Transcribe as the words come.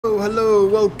hello,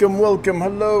 welcome,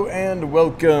 hello, and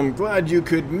welcome. Glad you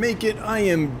could make it. I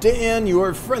am Dan,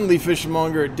 your friendly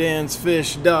fishmonger at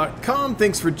dansfish.com.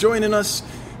 Thanks for joining us.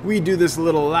 We do this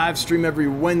little live stream every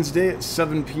Wednesday at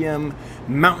 7 p.m.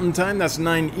 Mountain Time. That's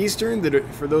 9 Eastern,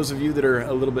 for those of you that are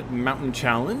a little bit mountain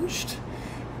challenged.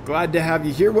 Glad to have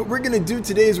you here. What we're going to do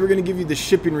today is we're going to give you the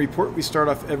shipping report. We start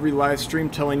off every live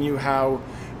stream telling you how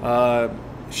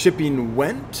shipping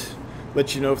went,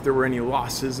 let you know if there were any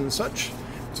losses and such.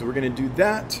 So we're going to do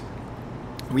that.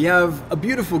 We have a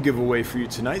beautiful giveaway for you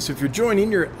tonight. So if you're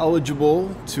joining, you're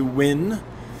eligible to win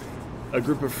a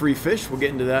group of free fish. We'll get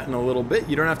into that in a little bit.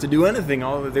 You don't have to do anything.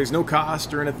 There's no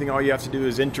cost or anything. All you have to do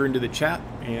is enter into the chat,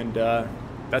 and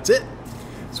that's it.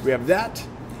 So we have that,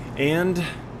 and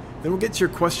then we'll get to your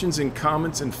questions and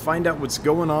comments and find out what's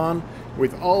going on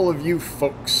with all of you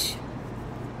folks.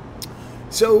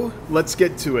 So let's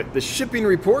get to it. The shipping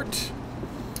report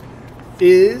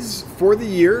is for the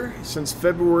year since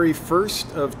February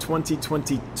 1st of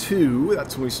 2022.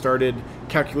 That's when we started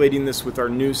calculating this with our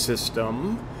new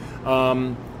system.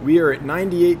 We are at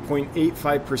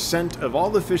 98.85% of all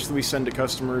the fish that we send to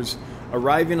customers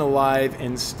arriving alive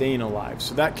and staying alive.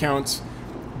 So that counts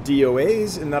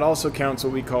DOAs, and that also counts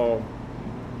what we call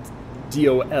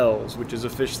DOLs, which is a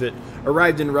fish that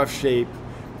arrived in rough shape.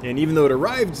 And even though it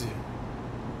arrived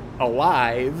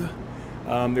alive,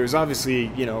 there's obviously,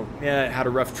 it had a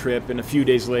rough trip, and a few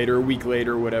days later, a week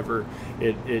later, whatever,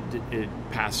 it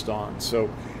passed on. So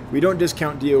we don't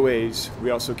discount DOAs. We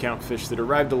also count fish that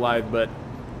arrived alive, but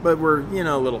were,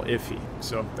 a little iffy.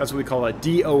 So that's what we call a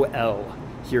DOL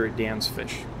here at Dan's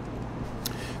Fish.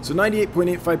 So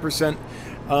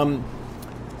 98.85%.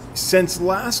 Since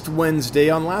last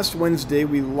Wednesday,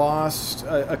 we lost,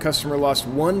 a customer lost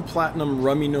one platinum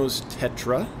rummy nose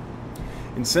tetra.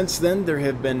 And since then, there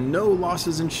have been no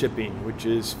losses in shipping, which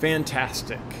is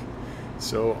fantastic.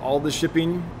 So all the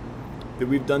shipping that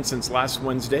we've done since last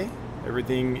Wednesday,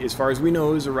 everything, as far as we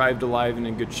know, has arrived alive and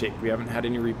in good shape. We haven't had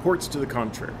any reports to the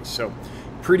contrary. So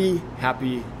pretty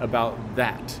happy about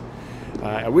that.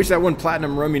 I wish that one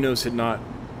platinum rummy nose had not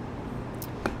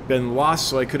been lost,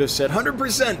 so I could have said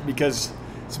 100%, because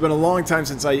it's been a long time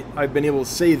since I've been able to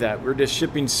say that. We're just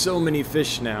shipping so many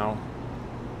fish now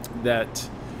that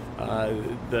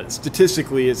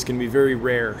statistically it's going to be very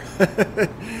rare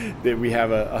that we have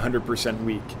a 100%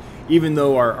 week, even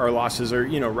though our losses are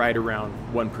right around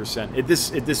 1%. At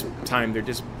this time, they're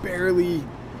just barely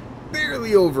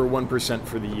over 1%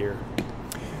 for the year.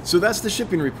 So that's the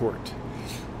shipping report.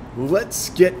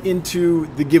 Let's get into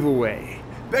the giveaway.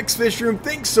 Beck's Fish Room,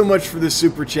 thanks so much for the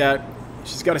super chat.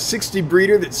 She's got a 60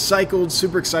 breeder that cycled.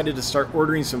 Super excited to start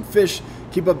ordering some fish.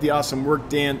 Keep up the awesome work,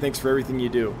 Dan. Thanks for everything you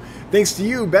do. Thanks to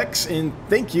you, Bex, and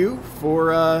thank you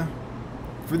for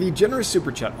the generous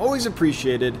super chat. Always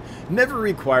appreciated, never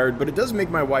required, but it does make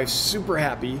my wife super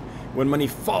happy when money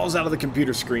falls out of the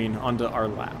computer screen onto our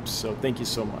laps. So thank you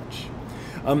so much.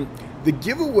 The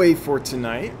giveaway for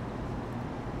tonight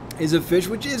is a fish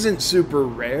which isn't super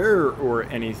rare or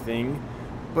anything,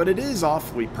 but it is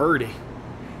awfully purty.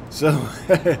 So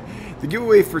the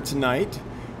giveaway for tonight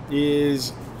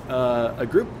is a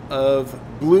group of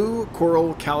blue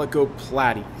coral calico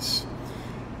platies.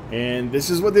 And this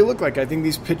is what they look like. I think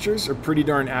these pictures are pretty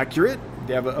darn accurate.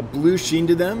 They have a blue sheen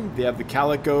to them. They have the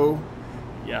calico,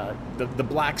 the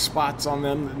black spots on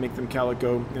them that make them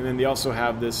calico. And then they also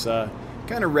have this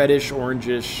kind of reddish,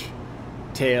 orangish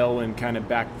tail and kind of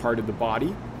back part of the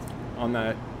body on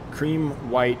that cream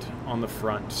white on the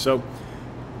front. So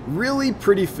really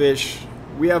pretty fish.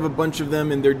 We have a bunch of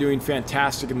them, and they're doing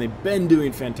fantastic, and they've been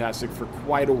doing fantastic for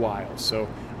quite a while. So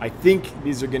I think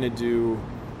they're going to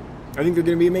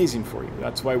be amazing for you.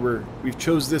 That's why we've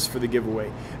chose this for the giveaway.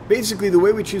 Basically, the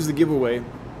way we choose the giveaway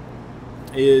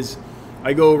is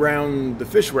I go around the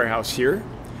fish warehouse here,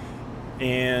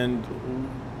 and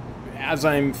as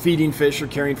I'm feeding fish or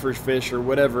caring for fish or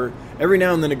whatever, every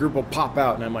now and then a group will pop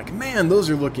out, and I'm like, man, those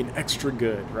are looking extra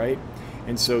good, right?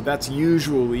 And so that's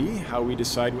usually how we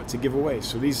decide what to give away.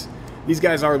 So these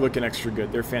guys are looking extra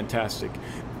good. They're fantastic.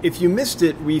 If you missed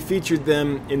it, we featured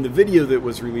them in the video that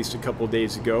was released a couple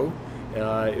days ago.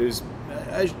 It was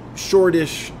a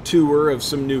shortish tour of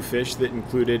some new fish that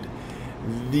included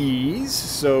these.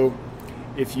 So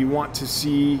if you want to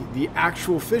see the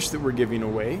actual fish that we're giving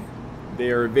away, they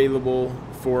are available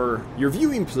for your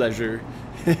viewing pleasure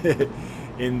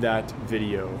in that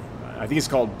video. I think it's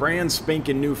called Brand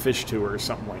Spankin' New Fish Tour or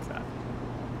something like that.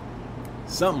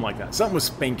 Something with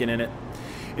spanking in it.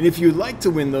 And if you'd like to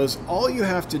win those, all you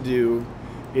have to do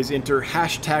is enter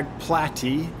hashtag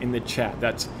Platy in the chat.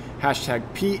 That's hashtag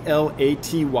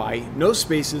PLATY. No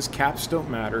spaces, caps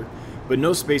don't matter. but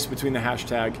no space between the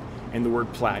hashtag and the word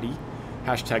platy.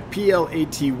 Hashtag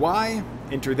PLATY.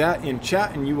 Enter that in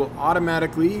chat and you will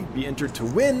automatically be entered to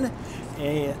win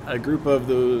a group of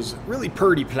those really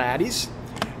purty platies.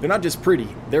 They're not just pretty,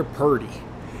 they're purty.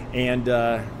 And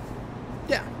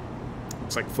yeah,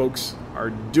 looks like folks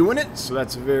are doing it, so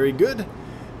that's very good.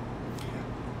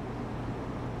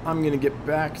 I'm going to get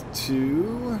back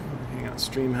to, hang on,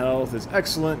 stream health is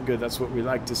excellent. Good, that's what we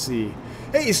like to see.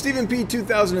 Hey, Stephen P.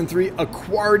 2003,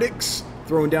 Aquardix,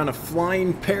 throwing down a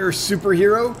flying pear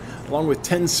superhero, along with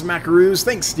 10 smackaroos.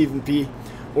 Thanks, Stephen P.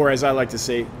 Or as I like to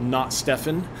say, not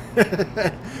Stefan.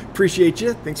 Appreciate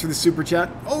you. Thanks for the super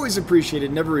chat. Always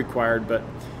appreciated, never required, but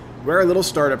we're a little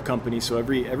startup company, so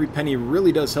every penny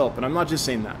really does help. And I'm not just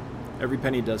saying that. Every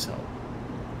penny does help.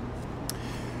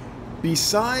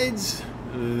 Besides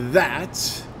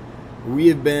that, we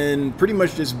have been pretty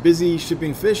much just busy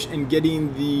shipping fish and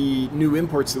getting the new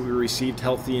imports that we received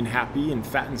healthy and happy and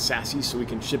fat and sassy so we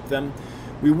can ship them.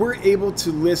 We were able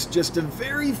to list just a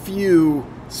very few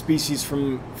species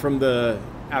from the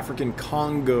African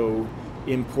Congo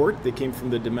import. They came from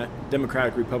the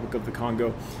Democratic Republic of the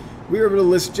Congo. We were able to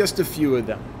list just a few of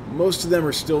them. Most of them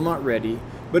are still not ready,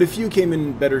 but a few came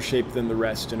in better shape than the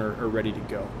rest and are ready to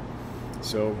go.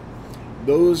 So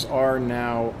those are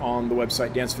now on the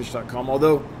website, dancefish.com,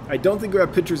 although I don't think we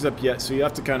have pictures up yet, so you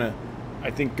have to kind of, I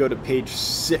think, go to page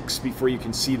 6 before you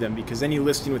can see them, because any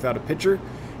listing without a picture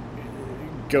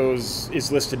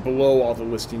is listed below all the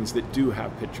listings that do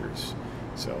have pictures.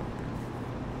 So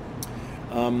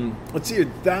let's see,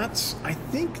 I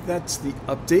think that's the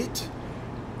update.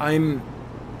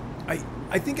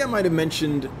 I think I might have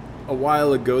mentioned a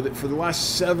while ago that for the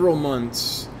last several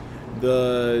months,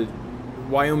 the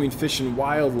Wyoming Fish and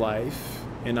Wildlife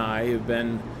and I have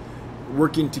been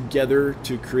working together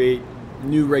to create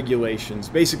new regulations.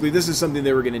 Basically, this is something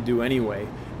they were going to do anyway.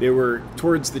 They were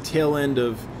towards the tail end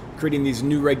of creating these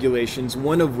new regulations,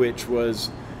 one of which was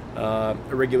a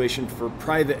regulation for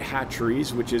private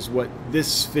hatcheries, which is what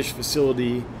this fish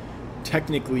facility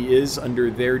technically is under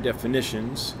their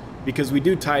definitions, because we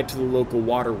do tie it to the local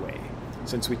waterway.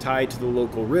 Since we tie it to the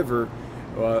local river,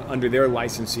 under their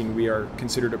licensing, we are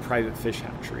considered a private fish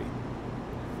hatchery.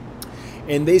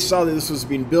 And they saw that this was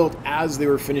being built as they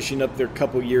were finishing up their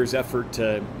couple years effort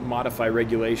to modify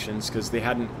regulations, because they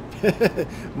hadn't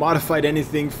modified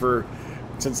anything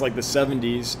since like the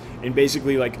 70s. And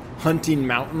basically, like, hunting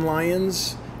mountain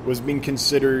lions was being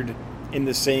considered in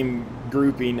the same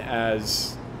grouping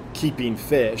as keeping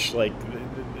fish. Like,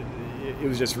 it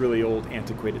was just really old,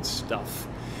 antiquated stuff.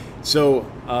 So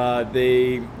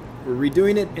they were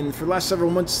redoing it, and for the last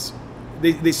several months,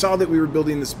 they saw that we were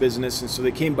building this business, and so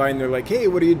they came by and they're like, hey,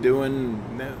 what are you doing?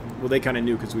 Well, they kind of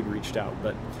knew because we'd reached out,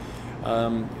 but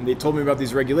and they told me about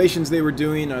these regulations they were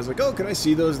doing. I was like, oh, could I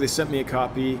see those? They sent me a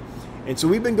copy. And so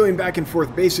we've been going back and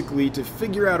forth basically to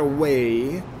figure out a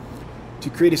way to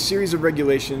create a series of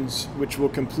regulations which will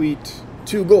complete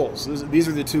two goals. These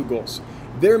are the two goals.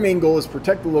 Their main goal is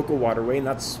protect the local waterway, and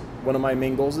that's one of my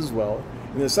main goals as well.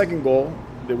 And the second goal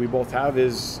that we both have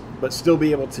is, but still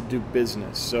be able to do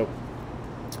business. So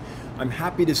I'm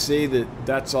happy to say that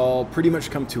that's all pretty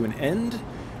much come to an end.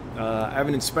 I have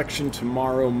an inspection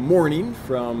tomorrow morning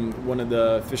from one of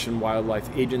the Fish and Wildlife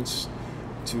agents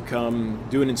to come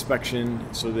do an inspection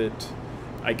so that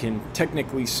I can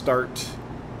technically start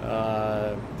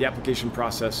the application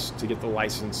process to get the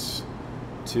license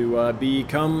to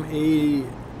become a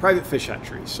private fish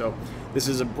hatchery. So this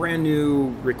is a brand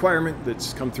new requirement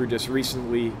that's come through just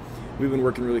recently. We've been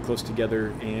working really close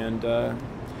together, and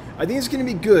I think it's going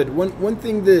to be good. One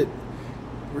thing that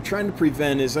we're trying to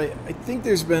prevent is I think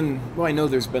I know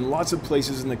there's been lots of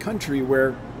places in the country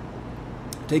where,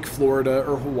 take Florida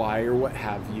or Hawaii or what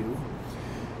have you.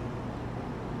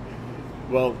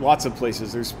 Well, lots of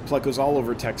places. There's plecos all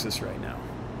over Texas right now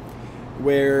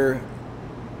where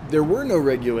there were no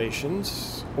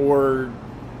regulations or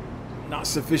not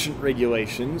sufficient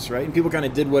regulations, right? And people kind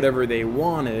of did whatever they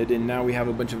wanted, and now we have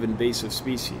a bunch of invasive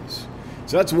species.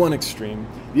 So that's one extreme.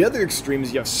 The other extreme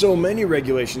is you have so many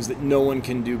regulations that no one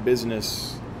can do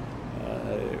business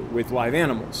with live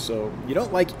animals. So you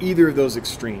don't like either of those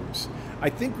extremes. I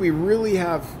think we really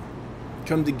have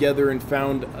come together and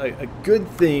found a good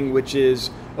thing, which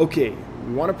is, okay,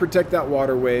 we want to protect that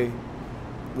waterway.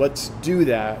 Let's do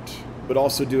that, but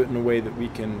also do it in a way that we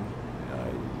can,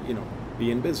 be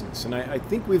in business. And I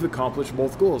think we've accomplished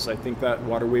both goals. I think that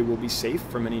waterway will be safe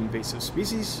from any invasive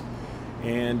species,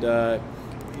 and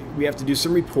we have to do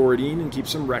some reporting and keep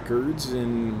some records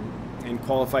and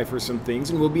qualify for some things,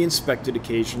 and we'll be inspected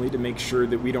occasionally to make sure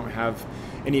that we don't have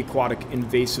any aquatic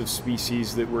invasive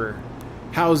species that we're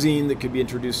housing that could be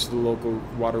introduced to the local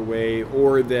waterway,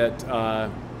 or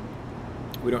that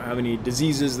we don't have any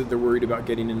diseases that they're worried about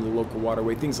getting into the local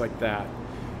waterway, things like that.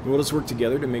 And we'll just work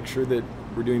together to make sure that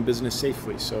we're doing business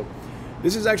safely. So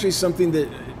this is actually something that,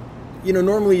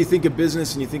 normally you think of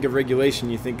business and you think of regulation,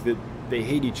 you think that they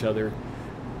hate each other,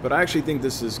 but I actually think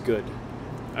this is good.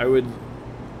 I would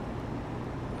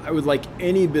like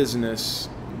any business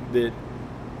that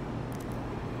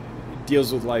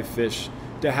deals with live fish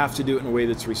to have to do it in a way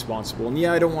that's responsible. And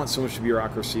yeah, I don't want so much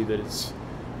bureaucracy that it's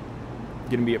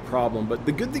going to be a problem. But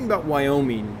the good thing about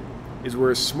Wyoming is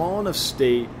we're a small enough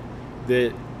state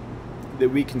that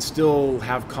we can still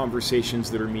have conversations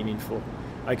that are meaningful.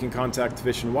 I can contact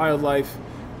Fish and Wildlife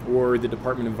or the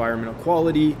Department of Environmental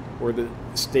Quality or the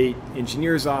state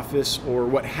engineer's office or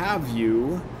what have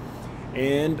you,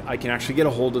 and I can actually get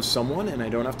a hold of someone, and I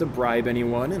don't have to bribe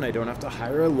anyone, and I don't have to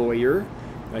hire a lawyer.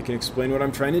 I can explain what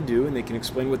I'm trying to do, and they can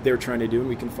explain what they're trying to do, and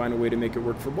we can find a way to make it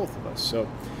work for both of us. So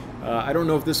I don't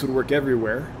know if this would work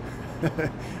everywhere.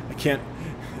 I can't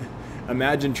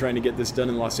imagine trying to get this done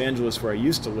in Los Angeles where I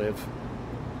used to live,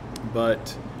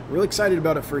 but I'm really excited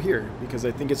about it for here because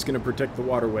I think it's going to protect the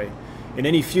waterway. In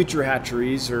any future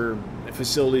hatcheries or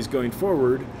facilities going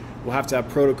forward, we'll have to have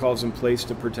protocols in place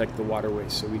to protect the waterway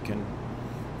so we can,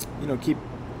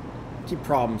 keep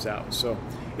problems out. So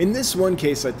in this one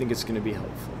case, I think it's going to be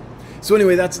helpful. So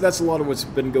anyway, that's a lot of what's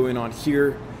been going on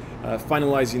here,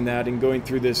 finalizing that and going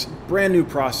through this brand new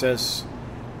process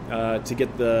to get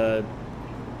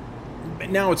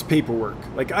now it's paperwork.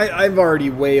 Like I've already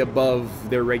way above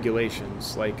their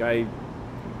regulations.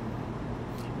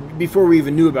 Before we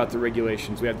even knew about the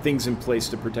regulations, we had things in place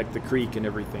to protect the creek and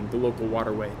everything, the local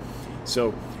waterway.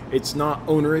 So it's not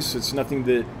onerous. It's nothing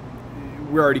that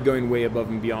we're already going way above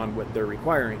and beyond what they're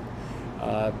requiring.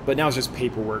 But now it's just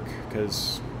paperwork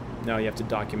because now you have to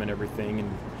document everything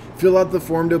and fill out the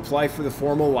form to apply for the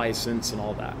formal license and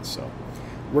all that. So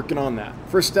working on that.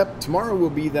 First step tomorrow will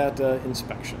be that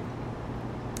inspection.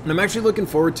 And I'm actually looking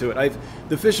forward to it.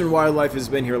 The Fish and Wildlife has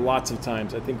been here lots of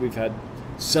times. I think we've had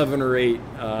 7 or 8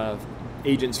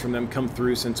 agents from them come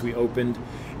through since we opened.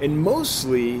 And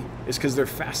mostly it's because they're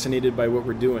fascinated by what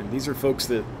we're doing. These are folks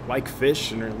that like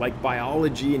fish and are like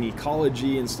biology and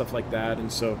ecology and stuff like that.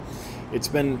 And so it's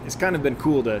kind of been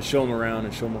cool to show them around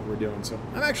and show them what we're doing. So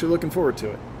I'm actually looking forward to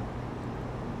it.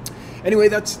 Anyway,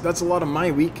 that's a lot of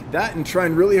my week. That and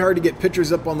trying really hard to get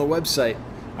pictures up on the website.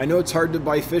 I know it's hard to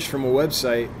buy fish from a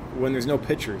website when there's no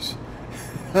pictures.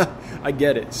 I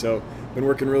get it. So been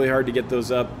working really hard to get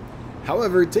those up.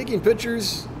 However, taking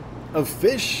pictures of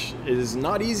fish is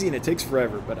not easy and it takes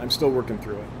forever, but I'm still working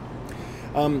through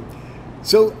it.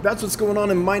 So that's what's going on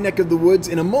in my neck of the woods.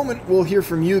 In a moment, we'll hear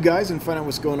from you guys and find out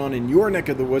what's going on in your neck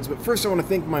of the woods. But first, I want to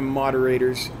thank my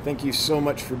moderators. Thank you so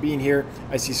much for being here.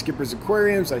 I see Skipper's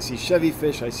Aquariums, I see Chevy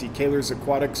Fish, I see Kaler's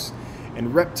Aquatics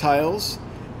and Reptiles.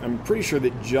 I'm pretty sure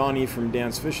that Johnny from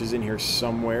Dan's Fish is in here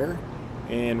somewhere.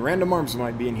 And Random Arms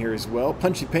might be in here as well.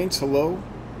 Punchy Paints, hello.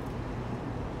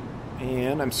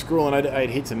 And I'm scrolling. I'd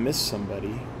hate to miss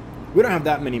somebody. We don't have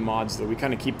that many mods, though. We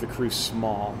kind of keep the crew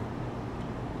small.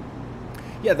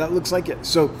 Yeah, that looks like it.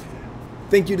 So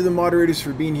thank you to the moderators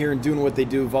for being here and doing what they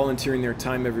do, volunteering their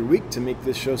time every week to make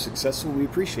this show successful. We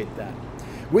appreciate that.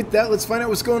 With that, let's find out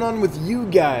what's going on with you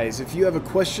guys. If you have a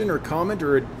question or comment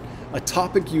or a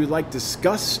topic you would like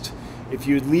discussed, if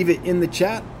you would leave it in the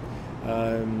chat,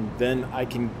 then I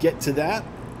can get to that.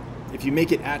 If you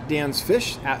make it at Dan's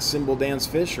Fish, at symbol Dan's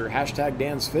Fish, or hashtag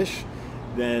Dan's Fish,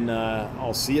 then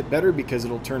I'll see it better because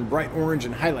it'll turn bright orange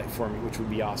and highlight for me, which would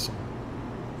be awesome.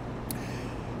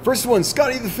 First one,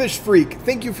 Scotty the Fish Freak.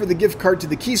 Thank you for the gift card to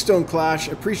the Keystone Clash.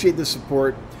 Appreciate the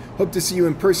support. Hope to see you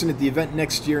in person at the event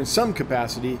next year in some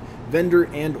capacity, vendor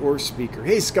and or speaker.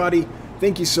 Hey, Scotty,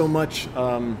 thank you so much.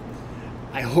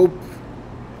 I hope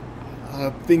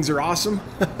things are awesome.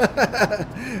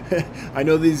 I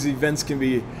know these events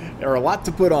are a lot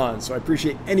to put on, so I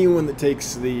appreciate anyone that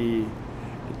takes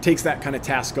that kind of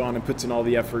task on and puts in all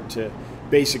the effort to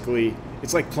basically,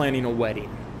 it's like planning a wedding.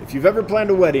 If you've ever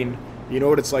planned a wedding, you know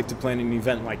what it's like to plan an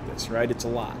event like this, right? It's a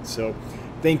lot. So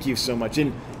thank you so much,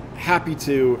 and happy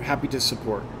to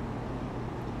support.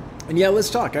 And yeah, let's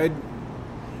talk. I'd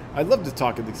love to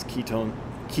talk at this ketone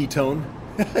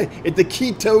at the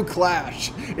Keto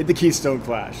Clash, at the Keystone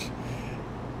Clash.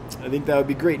 I think that would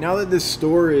be great. Now that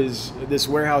this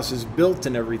warehouse is built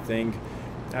and everything,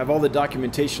 I have all the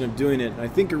documentation of doing it. And I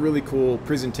think a really cool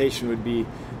presentation would be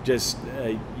just,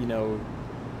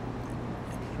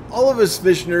 all of us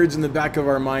fish nerds in the back of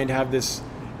our mind have this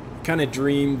kind of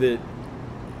dream that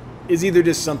is either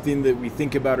just something that we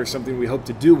think about or something we hope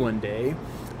to do one day,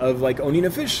 of like owning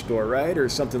a fish store, right? Or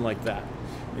something like that.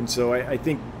 And so I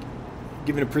think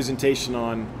giving a presentation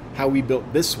on how we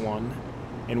built this one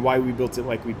and why we built it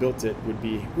like we built it would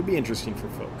be interesting for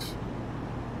folks.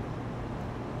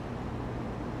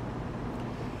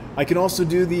 I can also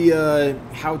do the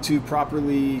how to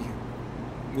properly,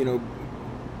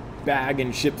 bag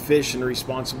and ship fish in a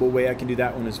responsible way. I can do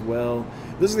that one as well.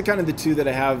 Those are the kind of the two that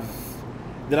I have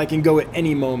that I can go at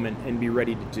any moment and be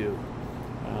ready to do.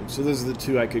 So those are the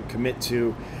two I could commit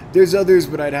to. There's others,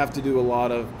 but I'd have to do a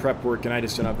lot of prep work, and I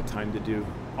just don't have the time to do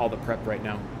all the prep right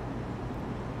now.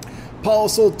 Paul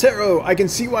Soltero, I can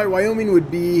see why Wyoming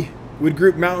would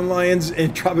group mountain lions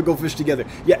and tropical fish together.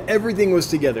 Yeah, everything was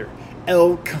together.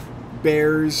 Elk,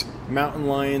 bears, mountain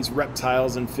lions,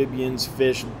 reptiles, amphibians,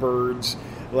 fish, birds.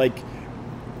 Like,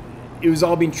 it was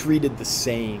all being treated the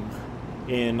same.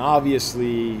 And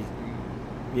obviously,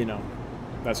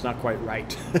 that's not quite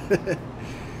right.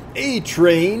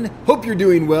 A-Train, hope you're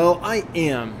doing well. I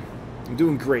am. I'm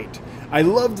doing great. I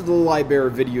loved the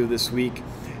livebearer video this week.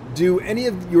 Do any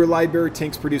of your livebearer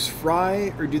tanks produce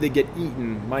fry, or do they get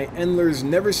eaten? My Endlers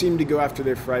never seem to go after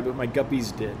their fry, but my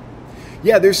guppies did.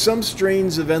 Yeah, there's some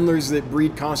strains of Endlers that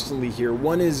breed constantly here.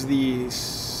 One is the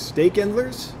steak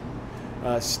Endlers.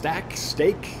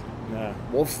 Steak?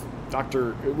 Wolf,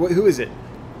 Dr. Who is it?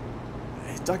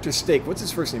 Dr. Steak. What's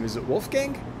his first name? Is it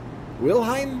Wolfgang?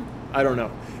 Wilhelm? I don't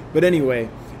know. But anyway,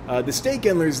 the steak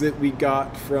Endlers that we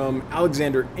got from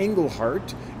Alexander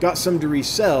Engelhart, got some to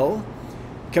resell,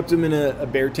 kept them in a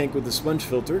bear tank with a sponge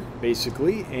filter,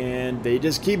 basically, and they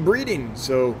just keep breeding.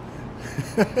 So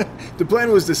the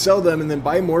plan was to sell them and then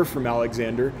buy more from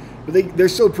Alexander, but they're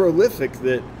so prolific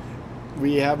that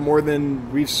we have more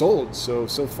than we've sold. So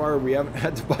far we haven't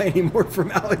had to buy any more from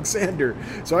Alexander.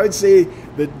 So I would say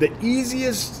that the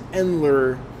easiest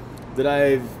Endler that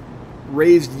I've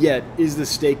raised yet is the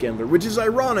steak Endler, which is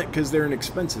ironic because they're an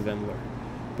expensive Endler.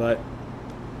 But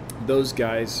those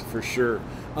guys for sure.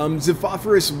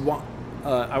 Xiphophorus,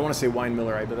 I want to say wine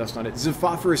milleri, but that's not it.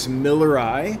 Xiphophorus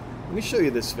milleri. Let me show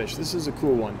you this fish. This is a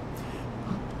cool one.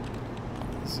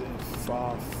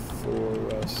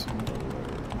 Xiphophorus milleri.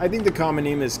 I think the common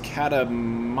name is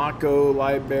Catamaco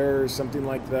livebearer or something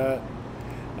like that.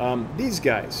 These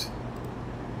guys.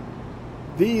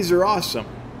 These are awesome.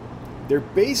 They're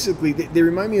basically, they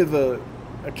remind me of a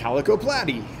calico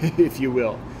platy, if you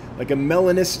will. Like a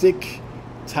melanistic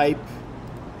type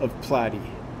of platy.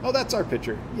 Oh, that's our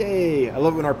picture. Yay. I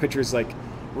love when our picture is like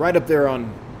right up there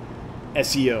on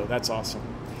SEO. That's awesome.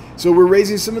 So we're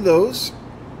raising some of those.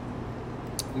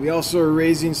 We also are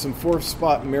raising some 4th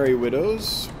spot Merry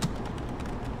Widows.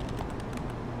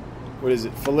 What is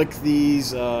it?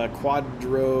 Phyllicthes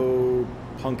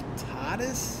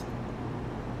quadropunctatus?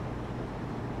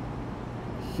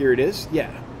 Here it is. Yeah.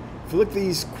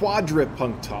 Phyllicthes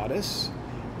quadripunctatus.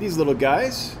 These little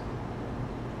guys.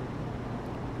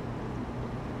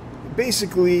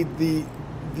 Basically, the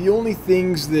only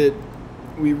things that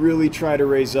we really try to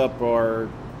raise up are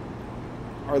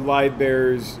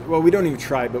livebearers. Well, we don't even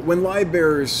try, but when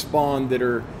livebearers spawn that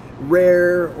are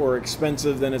rare or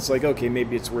expensive, then it's like, okay,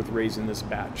 maybe it's worth raising this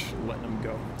batch and letting them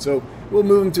go. So we'll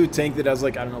move them to a tank that has,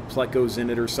 like, I don't know, plecos in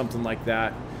it or something like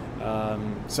that.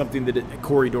 Something that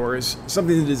corridors,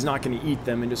 something that is not going to eat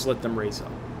them, and just let them raise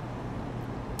up.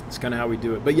 That's kind of how we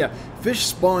do it. But yeah, fish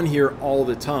spawn here all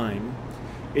the time.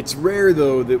 It's rare,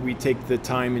 though, that we take the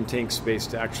time and tank space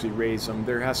to actually raise them.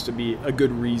 There has to be a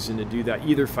good reason to do that,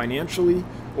 either financially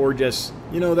or just,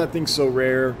 that thing's so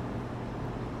rare,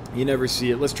 you never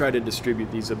see it. Let's try to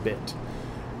distribute these a bit.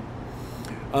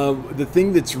 The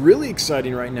thing that's really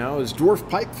exciting right now is dwarf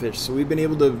pipefish. So we've been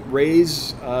able to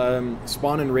raise,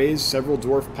 spawn and raise several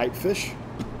dwarf pipefish.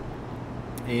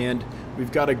 And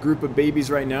we've got a group of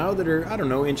babies right now that are, I don't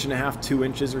know, 1.5 to 2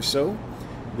 inches or so,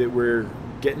 that we're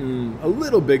getting a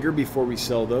little bigger before we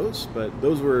sell those, but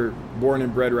those were born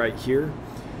and bred right here.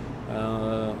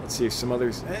 Let's see if some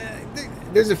others.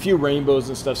 There's a few rainbows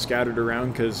and stuff scattered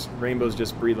around because rainbows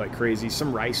just breed like crazy.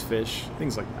 Some rice fish,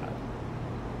 things like that.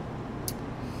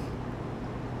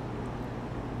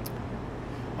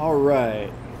 All right.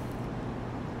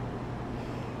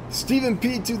 Stephen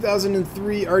P.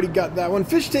 2003 already got that one.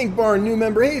 Fish Tank Barn, new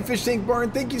member. Hey, Fish Tank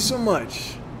Barn, thank you so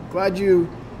much. Glad you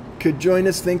could join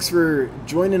us. Thanks for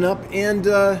joining up. And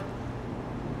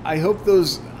I hope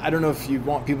those, I don't know if you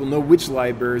want people to know which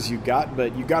livebearers you got,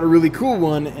 but you got a really cool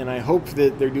one, and I hope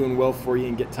that they're doing well for you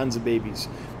and get tons of babies.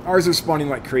 Ours are spawning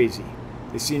like crazy.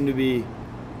 They seem to be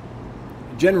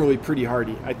generally pretty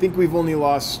hardy. I think we've only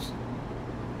lost,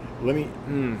 I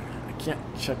can't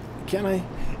check, can I?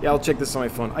 Yeah, I'll check this on my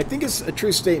phone. I think it's a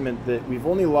true statement that we've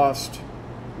only lost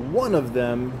one of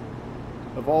them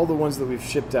of all the ones that we've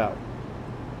shipped out.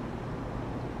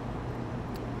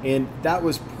 And that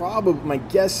was probably, my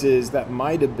guess is that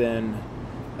might have been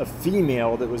a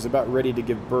female that was about ready to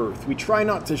give birth. We try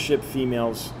not to ship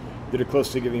females that are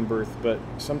close to giving birth, but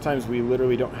sometimes we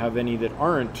literally don't have any that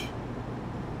aren't.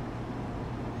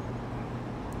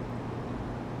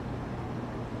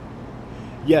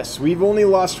 Yes, we've only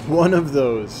lost one of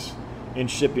those in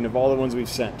shipping of all the ones we've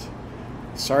sent.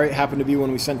 Sorry it happened to be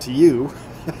one we sent to you.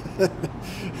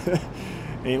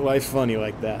 Ain't life funny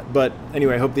like that. But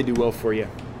anyway, I hope they do well for you.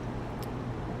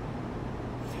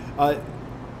 Let's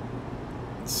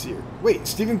see here. Wait,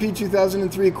 Stephen P.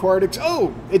 2003 Aquatics.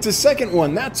 Oh, it's a second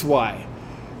one. That's why.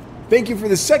 Thank you for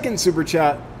the second super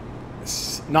chat.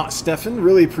 Not Stefan.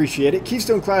 Really appreciate it.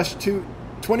 Keystone Clash 2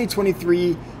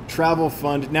 2023 Travel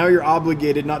Fund. Now you're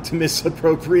obligated not to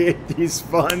misappropriate these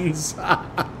funds.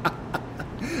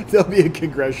 There'll be a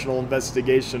congressional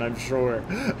investigation, I'm sure.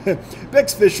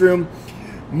 Beck's Fish Room.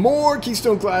 More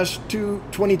Keystone Clash 2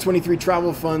 2023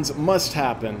 travel funds must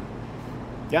happen.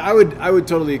 Yeah, I would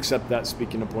totally accept that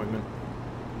speaking appointment.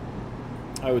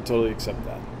 I would totally accept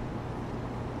that.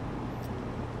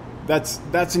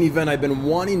 That's an event I've been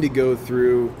wanting to go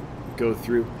through.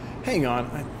 Hang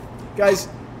on, guys.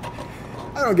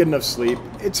 I don't get enough sleep.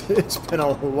 It's been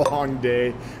a long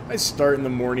day. I start in the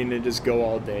morning and just go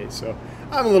all day. So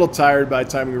I'm a little tired by the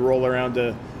time we roll around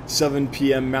to 7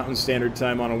 p.m. Mountain Standard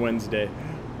Time on a Wednesday.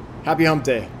 Happy hump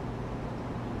day.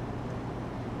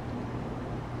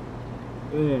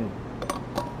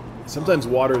 Sometimes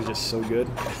water is just so good.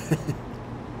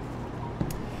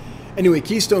 Anyway,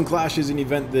 Keystone Clash is an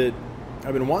event that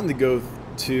I've been wanting to go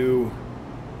to.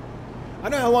 I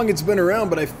don't know how long it's been around,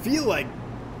 but I feel like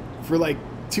for like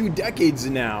 2 decades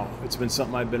now, it's been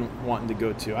something I've been wanting to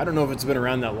go to. I don't know if it's been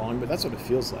around that long, but that's what it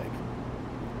feels like.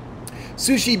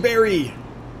 Sushi Berry.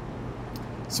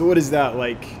 So what is that,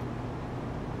 like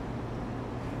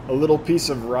a little piece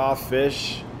of raw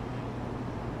fish?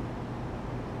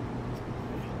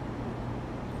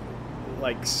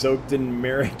 Like soaked in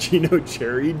maraschino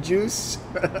cherry juice?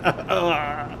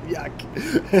 Yuck.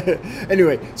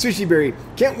 Anyway, Sushi Berry.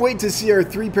 Can't wait to see our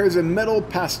 3 pairs of metal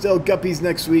pastel guppies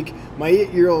next week. My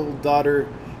 8-year-old daughter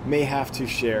may have to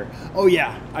share. Oh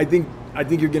yeah, I think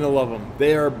you're gonna love them.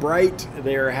 They are bright,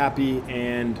 they are happy,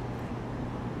 and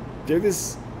they're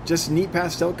this just neat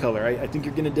pastel color. I think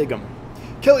you're gonna dig them.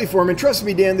 Kelly Foreman, trust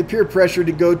me, Dan, the peer pressure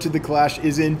to go to the Clash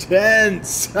is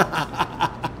intense.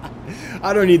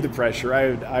 I don't need the pressure.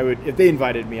 I would if they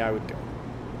invited me, I would go.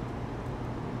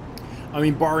 I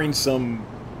mean, barring some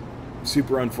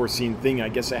super unforeseen thing, I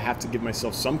guess I have to give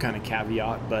myself some kind of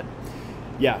caveat. But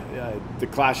yeah, the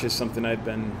Clash is something I've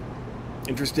been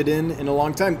interested in a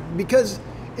long time. Because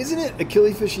isn't it a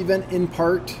killifish event in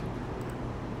part?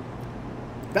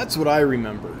 That's what I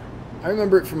remember. I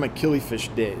remember it from my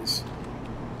killifish days.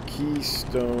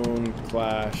 Keystone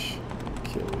Clash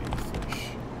killifish.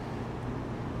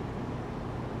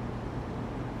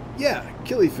 Yeah,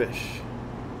 killifish.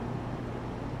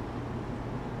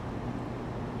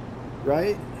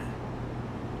 Right?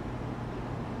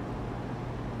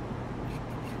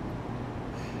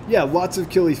 Yeah, lots of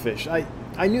killifish.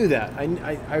 I knew that.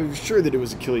 I was sure that it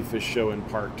was a killifish show in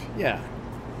part. Yeah.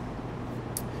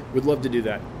 Would love to do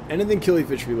that. Anything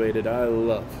killifish related, I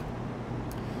love.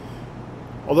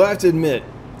 Although I have to admit,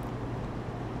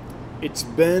 it's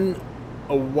been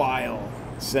a while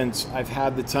since I've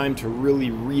had the time to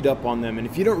really read up on them. And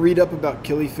if you don't read up about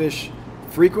killifish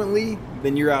frequently,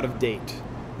 then you're out of date.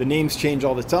 The names change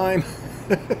all the time.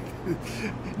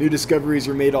 New discoveries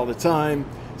are made all the time.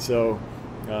 So,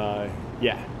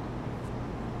 yeah.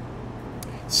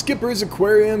 Skipper's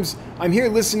Aquariums. I'm here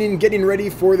listening, getting ready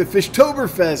for the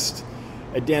Fishtoberfest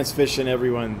at Dance Fish and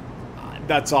everyone.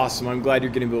 That's awesome. I'm glad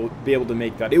you're going to be able to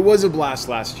make that. It was a blast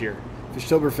last year.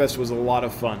 Fishtoberfest was a lot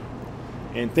of fun.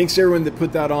 And thanks to everyone that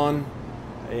put that on.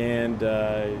 And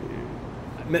I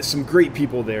met some great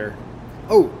people there.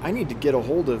 Oh, I need to get a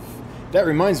hold of... That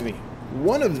reminds me.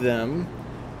 One of them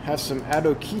has some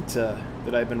Adokita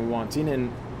that I've been wanting.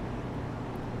 And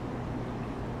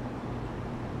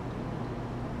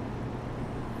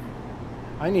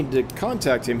I need to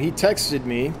contact him. He texted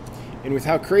me. And with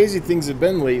how crazy things have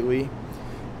been lately,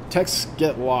 texts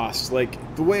get lost.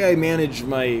 Like, the way I manage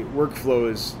my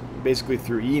workflow is basically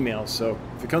through email. So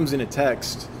if it comes in a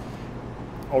text,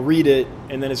 I'll read it,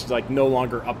 and then it's like no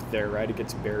longer up there, right? It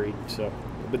gets buried. So,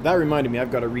 but that reminded me,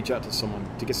 I've got to reach out to someone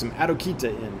to get some Adokita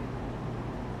in.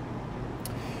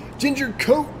 Ginger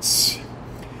Coats.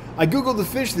 I googled the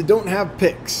fish that don't have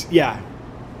pics. Yeah.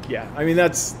 I mean,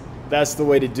 that's the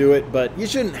way to do it, but you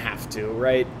shouldn't have to,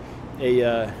 right?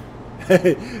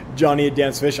 Johnny at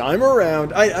Dance Fish, I'm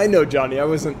around. I know, Johnny. I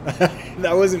wasn't.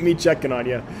 That wasn't me checking on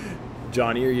you.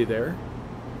 Johnny, are you there?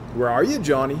 Where are you,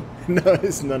 Johnny? No,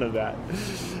 it's none of that.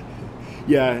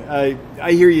 Yeah,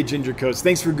 I hear you, Ginger Coats.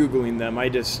 Thanks for Googling them. I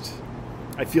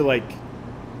feel like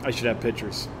I should have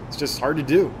pictures. It's just hard to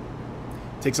do.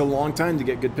 It takes a long time to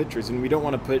get good pictures, and we don't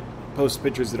want to post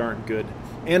pictures that aren't good.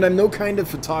 And I'm no kind of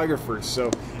photographer,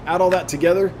 so add all that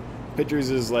together, pictures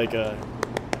is like a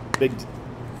big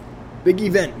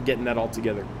event getting that all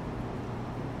together.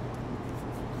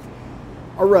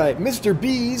 All right, Mr.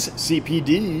 B's,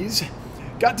 CPDs,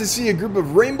 got to see a group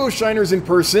of rainbow shiners in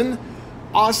person.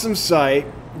 Awesome sight.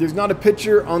 There's not a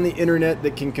picture on the internet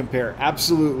that can compare.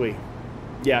 Absolutely.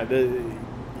 Yeah,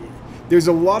 there's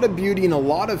a lot of beauty in a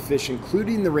lot of fish,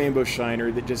 including the rainbow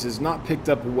shiner, that just is not picked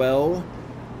up well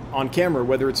on camera,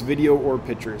 whether it's video or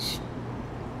pictures.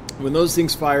 When those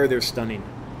things fire, they're stunning.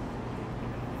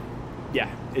 Yeah,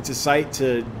 it's a sight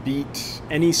to beat,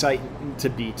 any sight to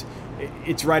beat.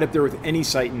 It's right up there with any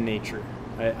sight in nature.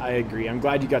 I agree. I'm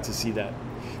glad you got to see that.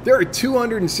 There are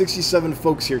 267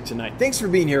 folks here tonight. Thanks for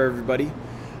being here, everybody.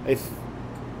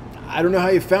 I don't know how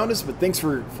you found us, but thanks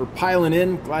for piling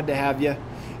in. Glad to have you.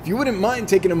 If you wouldn't mind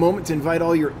taking a moment to invite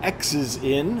all your exes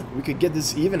in, we could get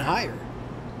this even higher.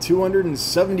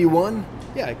 271.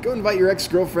 Yeah, go invite your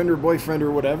ex-girlfriend or boyfriend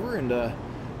or whatever, and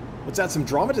let's add some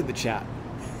drama to the chat.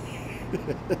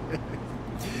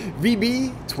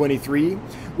 VB23.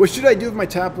 What should I do if my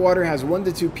tap water has 1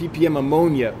 to 2 ppm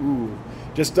ammonia? Ooh,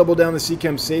 just double down the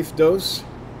Seachem Safe dose.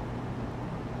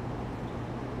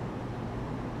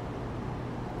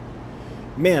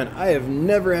 Man, I have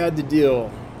never had to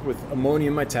deal with ammonia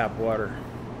in my tap water.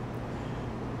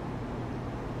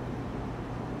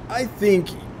 I think,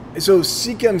 so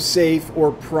Seachem Safe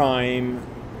or Prime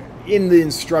in the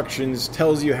instructions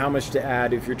tells you how much to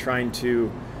add if you're trying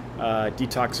to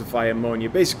detoxify ammonia.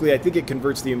 Basically, I think it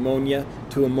converts the ammonia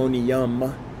to ammonium,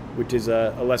 which is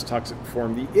a less toxic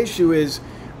form. The issue is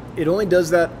it only does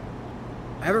that,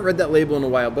 I haven't read that label in a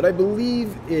while, but I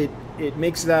believe it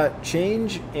makes that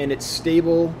change and it's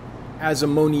stable as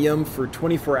ammonium for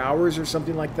 24 hours or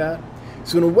something like that.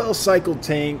 So in a well-cycled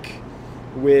tank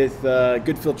with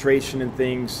good filtration and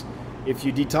things, if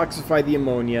you detoxify the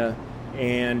ammonia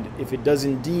and if it does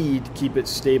indeed keep it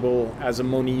stable as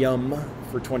ammonium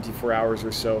for 24 hours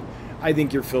or so, I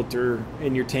think your filter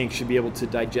in your tank should be able to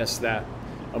digest that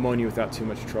ammonia without too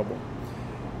much trouble.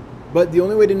 But the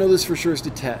only way to know this for sure is to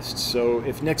test. So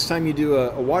if next time you do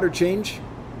a water change,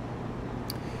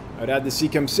 I would add the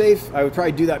Seachem Safe. I would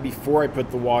probably do that before I put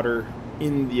the water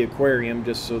in the aquarium,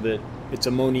 just so that it's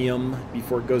ammonium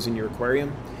before it goes in your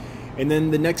aquarium. And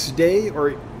then the next day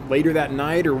or later that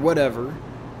night or whatever,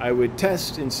 I would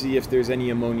test and see if there's any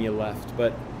ammonia left.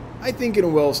 But I think in a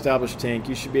well-established tank,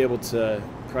 you should be able to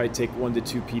probably take 1 to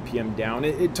 2 ppm down.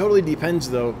 It totally depends,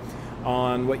 though,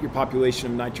 on what your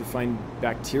population of nitrifying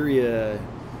bacteria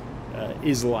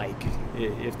is like,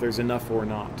 if there's enough or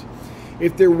not.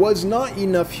 If there was not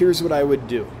enough, here's what I would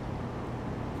do.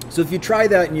 So if you try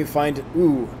that and you find,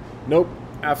 ooh, nope,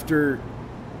 after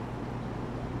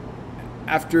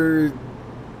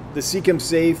the Seachem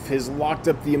Safe has locked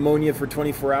up the ammonia for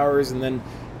 24 hours and then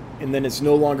it's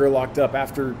no longer locked up,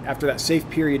 after that safe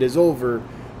period is over,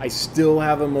 I still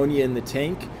have ammonia in the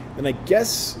tank, then I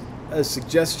guess a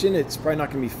suggestion, it's probably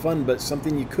not going to be fun, but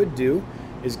something you could do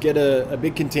is get a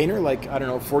big container, like, I don't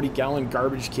know, 40-gallon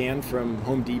garbage can from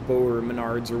Home Depot or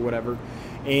Menards or whatever,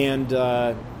 and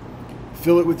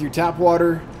fill it with your tap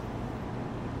water,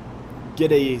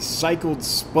 get a cycled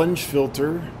sponge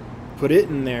filter, put it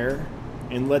in there,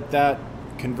 and let that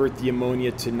convert the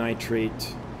ammonia to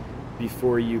nitrate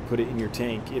before you put it in your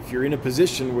tank, if you're in a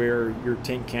position where your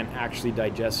tank can't actually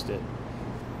digest it.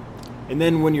 And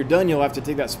then when you're done, you'll have to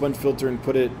take that sponge filter and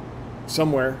put it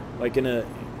somewhere, like in a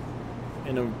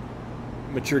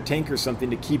mature tank or something,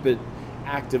 to keep it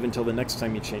active until the next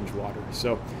time you change water.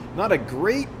 So not a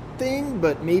great thing,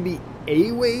 but maybe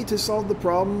a way to solve the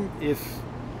problem if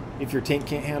your tank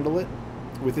can't handle it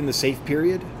within the safe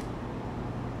period.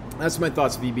 That's my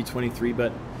thoughts, VB23,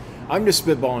 but I'm just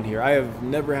spitballing here. I have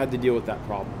never had to deal with that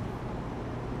problem.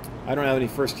 I don't have any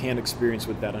first-hand experience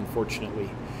with that, unfortunately.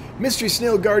 Mystery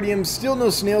Snail Guardian, still no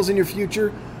snails in your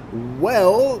future?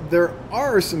 Well, there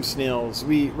are some snails.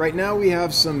 Right now we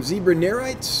have some zebra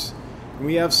nerites, and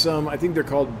we have some, I think they're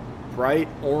called bright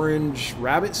orange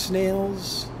rabbit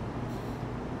snails.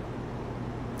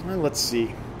 Well, let's see.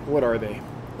 What are they?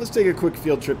 Let's take a quick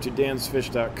field trip to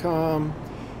dansfish.com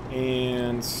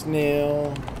and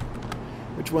snail.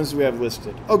 Which ones do we have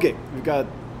listed? Okay, we've got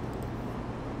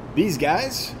these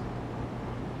guys.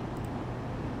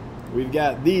 We've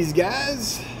got these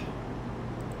guys.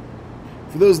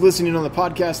 For those listening on the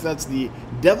podcast, that's the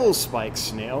devil spike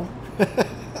snail.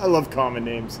 I love common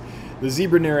names. The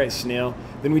zebra nerite snail.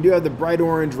 Then we do have the bright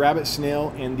orange rabbit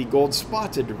snail and the gold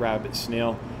spotted rabbit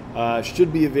snail.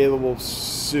 Should be available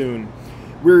soon.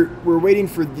 We're waiting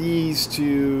for these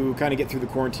to kind of get through the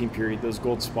quarantine period, those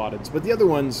gold spotteds. But the other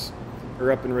ones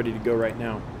are up and ready to go right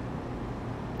now.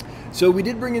 So we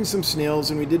did bring in some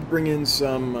snails, and we did bring in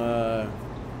some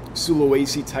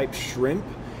Sulawesi type shrimp.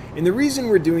 And the reason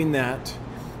we're doing that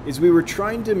is we were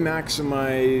trying to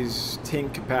maximize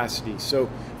tank capacity. So,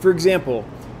 for example,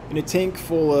 in a tank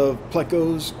full of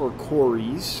plecos or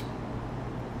cories,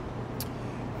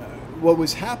 what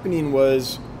was happening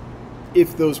was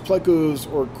if those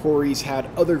plecos or cories had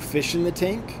other fish in the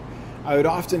tank, I would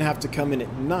often have to come in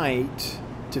at night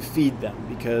to feed them,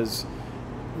 because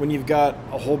when you've got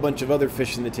a whole bunch of other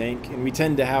fish in the tank, and we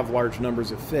tend to have large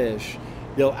numbers of fish,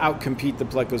 they'll outcompete the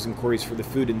plecos and cories for the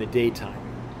food in the daytime.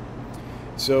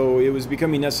 So it was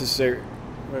becoming necessary.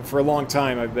 For a long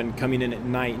time, I've been coming in at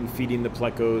night and feeding the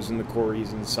plecos and the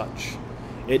cories and such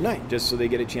at night, just so they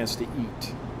get a chance to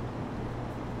eat.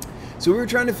 So we were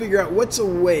trying to figure out what's a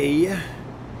way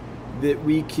that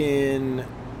we can,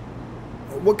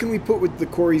 what can we put with the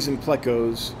cories and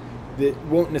plecos that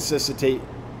won't necessitate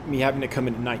me having to come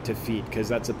in at night to feed, because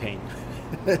that's a pain.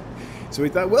 So we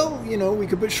thought, well, we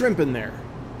could put shrimp in there.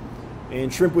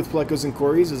 And shrimp with plecos and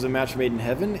cories is a match made in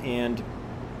heaven, and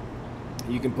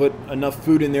you can put enough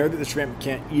food in there that the shrimp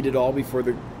can't eat it all before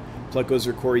the plecos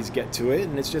or cories get to it,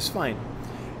 and it's just fine.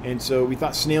 And so we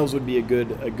thought snails would be a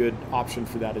good option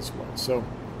for that as well. So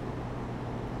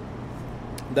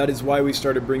that is why we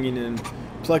started bringing in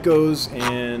plecos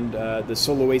and the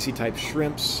Sulawesi type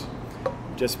shrimps,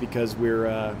 just because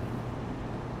we're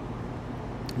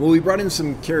we brought in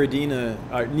some Caridina,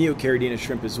 Neocaridina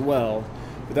shrimp as well,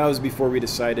 but that was before we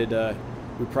decided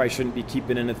we probably shouldn't be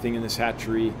keeping anything in this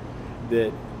hatchery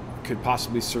that could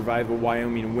possibly survive a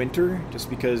Wyoming winter, just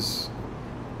because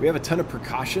we have a ton of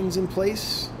precautions in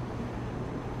place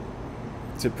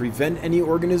to prevent any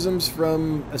organisms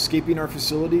from escaping our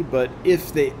facility, but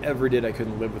if they ever did, I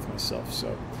couldn't live with myself.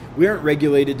 So we aren't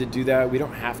regulated to do that. We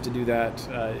don't have to do that.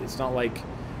 It's not like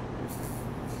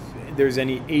there's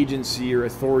any agency or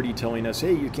authority telling us,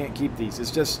 hey, you can't keep these. It's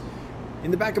just,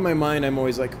 in the back of my mind, I'm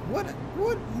always like,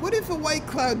 what if a white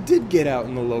cloud did get out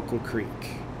in the local creek?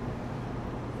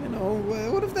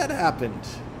 What if that happened?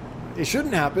 It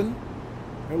shouldn't happen.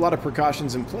 There are a lot of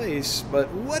precautions in place, but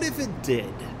what if it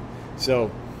did?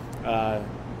 So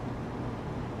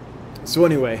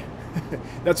anyway,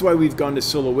 that's why we've gone to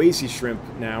Sulawesi shrimp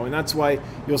now, and that's why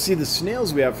you'll see the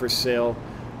snails we have for sale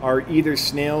are either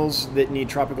snails that need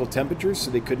tropical temperatures,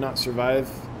 so they could not survive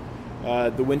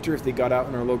the winter if they got out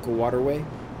in our local waterway,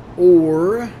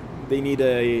 or they need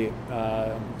a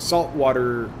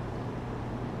saltwater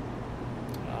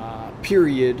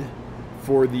period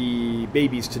for the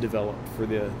babies to develop, for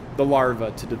the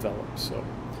larvae to develop. So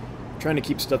trying to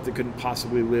keep stuff that couldn't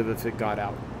possibly live if it got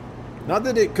out. Not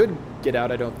that it could get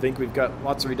out, I don't think. We've got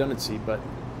lots of redundancy, but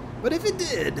if it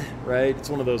did, right? It's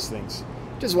one of those things.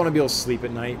 Just want to be able to sleep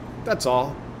at night. That's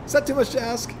all. Is that too much to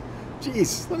ask?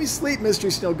 Jeez, let me sleep,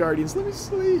 Mystery Snail Guardians. Let me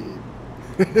sleep.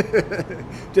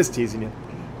 Just teasing you.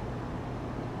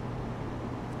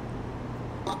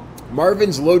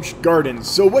 Marvin's Loach Gardens.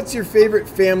 So what's your favorite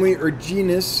family or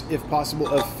genus, if possible,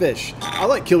 of fish? I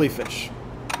like killifish.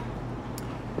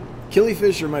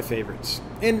 Killifish are my favorites.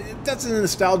 And that's a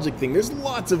nostalgic thing. There's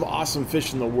lots of awesome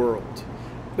fish in the world.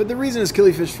 But the reason it's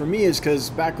killifish for me is because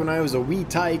back when I was a wee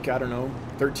tyke, I don't know,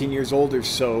 13 years old or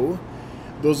so,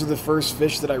 those are the first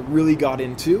fish that I really got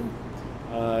into.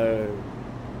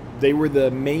 They were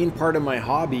the main part of my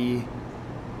hobby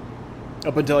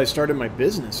up until I started my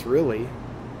business, really.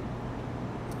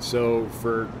 So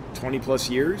for 20 plus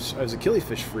years, I was a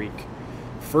killifish freak.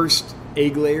 First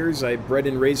egg layers I bred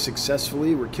and raised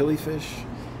successfully were killifish.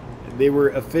 They were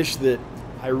a fish that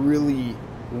I really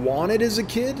wanted as a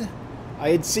kid. I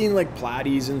had seen like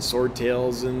platies and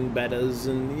swordtails and bettas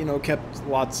and, kept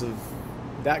lots of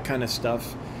that kind of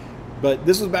stuff. But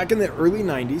this was back in the early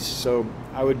 90s, so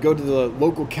I would go to the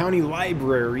local county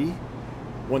library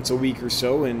once a week or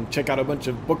so and check out a bunch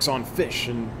of books on fish.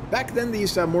 And back then they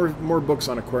used to have more books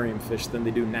on aquarium fish than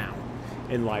they do now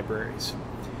in libraries.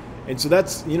 And so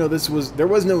that's, there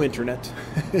was no internet,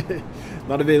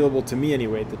 not available to me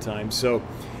anyway at the time. So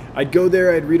I'd go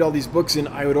there, I'd read all these books, and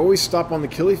I would always stop on the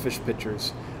killifish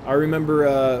pictures. I remember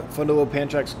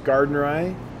Fundulopanchax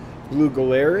gardneri, Blue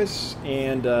Galaris,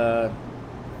 and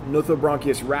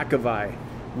Nothobronchius rackevi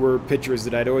were pictures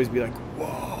that I'd always be like,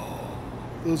 whoa,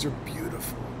 those are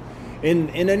beautiful. And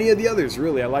any of the others,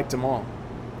 really, I liked them all.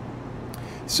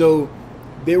 So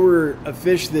they were a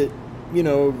fish that,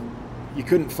 you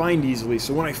couldn't find easily.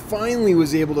 So when I finally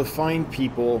was able to find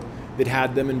people that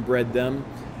had them and bred them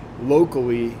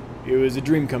locally, it was a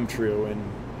dream come true. And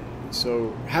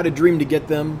so had a dream to get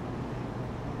them.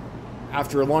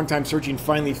 After a long time searching,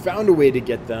 finally found a way to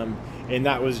get them, and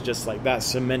that was just like, that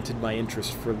cemented my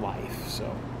interest for life.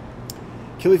 So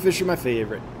killifish are my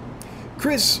favorite.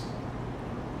 Chris,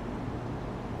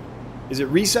 is it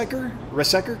Resecker?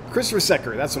 Chris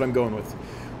Resecker, that's what I'm going with.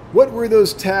 What were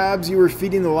those tabs you were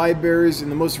feeding the live bears in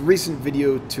the most recent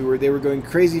video tour? They were going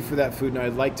crazy for that food, and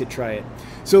I'd like to try it.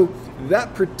 So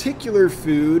that particular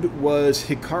food was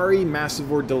Hikari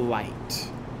Massivore Delight.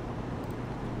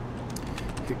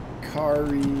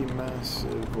 Hikari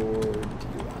Massivore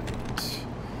Delight.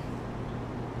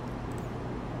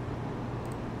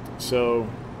 So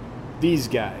these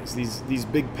guys, these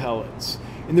big pellets.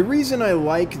 And the reason I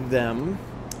like them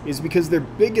is because they're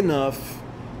big enough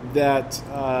that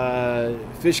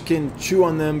fish can chew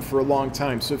on them for a long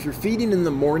time. So if you're feeding in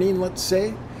the morning, let's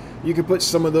say, you could put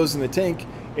some of those in the tank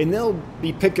and they'll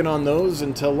be picking on those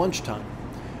until lunchtime.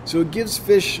 So it gives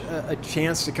fish a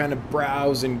chance to kind of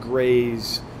browse and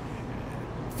graze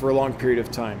for a long period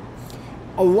of time.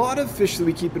 A lot of fish that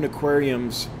we keep in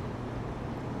aquariums,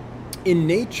 in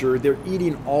nature, they're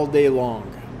eating all day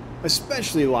long,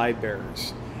 especially live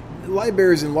bears. Live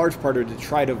bears in large part are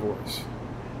detritivores.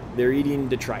 They're eating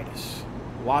detritus,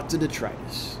 lots of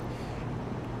detritus.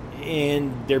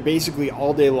 And they're basically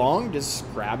all day long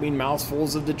just grabbing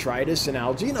mouthfuls of detritus and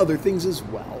algae and other things as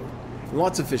well. And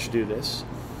lots of fish do this.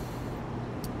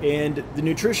 And the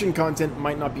nutrition content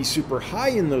might not be super high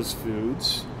in those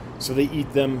foods, so they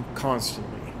eat them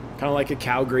constantly. Kind of like a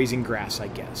cow grazing grass, I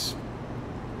guess.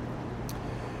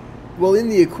 Well, in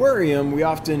the aquarium, we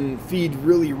often feed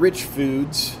really rich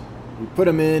foods. We put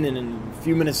them in, and a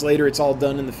few minutes later, it's all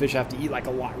done, and the fish have to eat like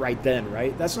a lot right then,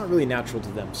 right? That's not really natural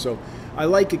to them. So I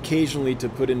like occasionally to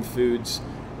put in foods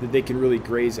that they can really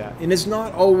graze at. And it's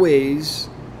not always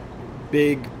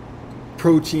big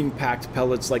protein-packed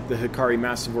pellets like the Hikari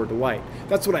Massivore Delight.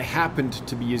 That's what I happened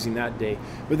to be using that day.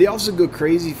 But they also go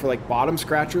crazy for like bottom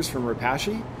scratchers from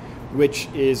Repashy, which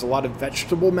is a lot of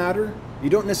vegetable matter.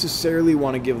 You don't necessarily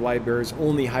want to give live bears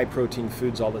only high-protein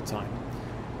foods all the time.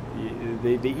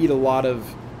 They eat a lot of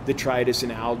detritus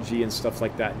and algae and stuff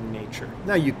like that in nature.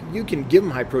 Now, you can give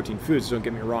them high-protein foods, don't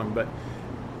get me wrong, but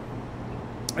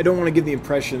I don't want to give the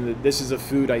impression that this is a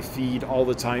food I feed all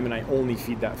the time and I only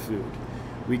feed that food.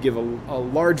 We give a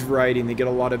large variety, and they get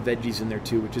a lot of veggies in there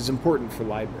too, which is important for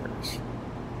live bears.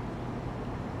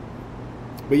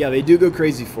 But yeah, they do go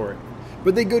crazy for it.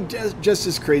 But they go just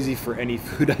as crazy for any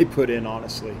food I put in,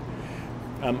 honestly.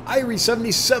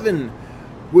 Irie77,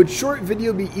 would short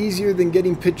video be easier than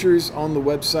getting pictures on the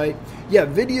website? Yeah,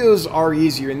 videos are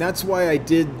easier, and that's why I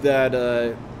did that.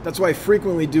 That's why I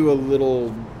frequently do a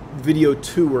little video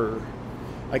tour.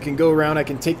 I can go around, I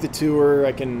can take the tour,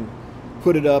 I can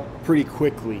put it up pretty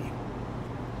quickly.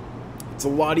 It's a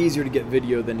lot easier to get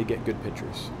video than to get good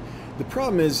pictures. The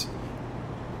problem is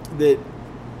that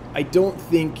I don't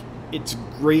think it's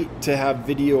great to have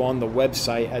video on the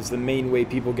website as the main way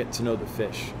people get to know the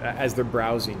fish as they're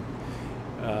browsing.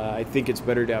 I think it's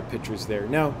better to have pictures there.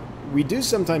 Now, we do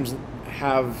sometimes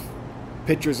have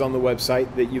pictures on the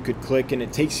website that you could click and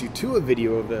it takes you to a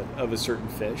video of a certain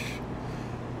fish.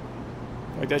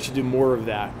 In fact, I should do more of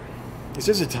that. It's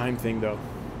just a time thing, though.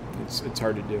 It's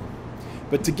hard to do.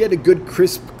 But to get a good,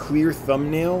 crisp, clear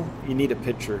thumbnail, you need a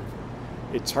picture.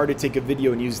 It's hard to take a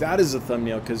video and use that as a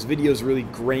thumbnail because video is really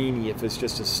grainy if it's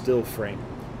just a still frame.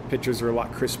 Pictures are a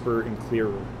lot crisper and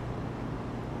clearer.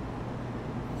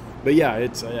 But yeah,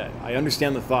 I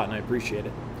understand the thought and I appreciate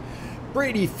it.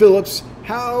 Brady Phillips,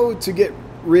 how to get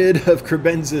rid of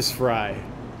Crebensis fry?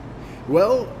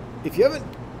 Well, if you haven't,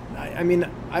 I mean,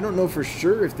 I don't know for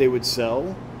sure if they would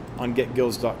sell on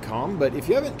getgills.com, but if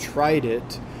you haven't tried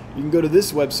it, you can go to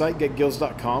this website,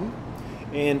 getgills.com,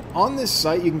 and on this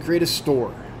site you can create a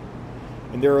store.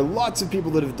 And there are lots of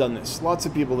people that have done this, lots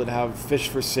of people that have fish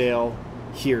for sale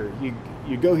here.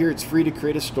 You go here, it's free to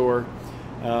create a store.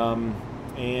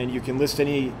 And you can list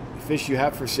any fish you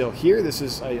have for sale here. This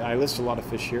is I list a lot of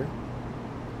fish here.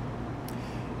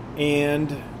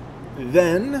 And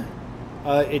then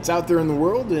it's out there in the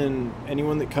world, and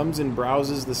anyone that comes and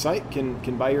browses the site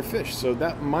can buy your fish. So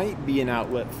that might be an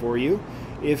outlet for you.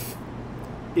 If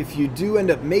you do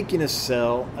end up making a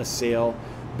sale,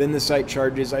 then the site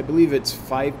charges, I believe it's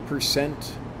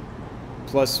 5%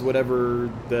 plus whatever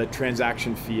the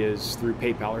transaction fee is through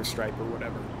PayPal or Stripe or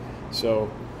whatever. So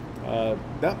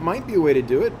that might be a way to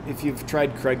do it if you've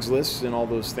tried Craigslist and all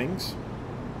those things.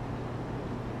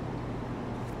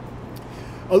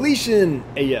 Alician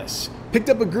AS, Picked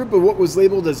up a group of what was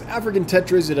labeled as African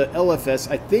tetras at a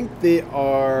LFS. I think they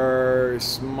are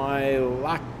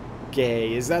Smilacae.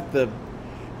 Is that the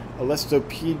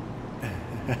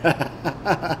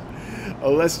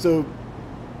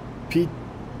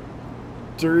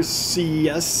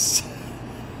Alestopetersius?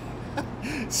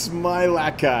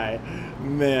 Smilacae.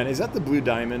 Man, is that the blue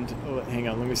diamond? Oh, hang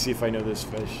on, let me see if I know this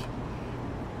fish.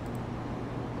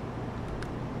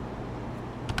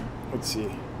 Let's see.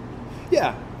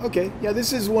 Yeah, okay. Yeah,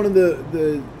 this is one of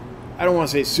the I don't want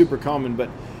to say super common, but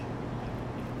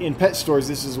in pet stores,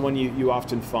 this is one you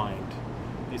often find.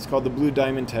 It's called the blue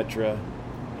diamond tetra,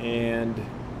 and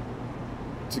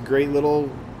it's a great little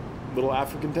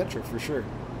African tetra for sure.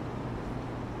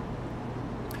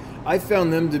 I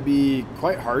found them to be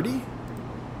quite hardy.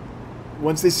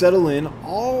 Once they settle in,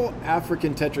 all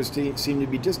African tetras seem to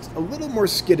be just a little more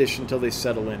skittish until they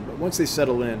settle in. But once they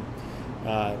settle in,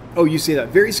 oh, you say that.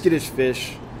 Very skittish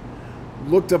fish.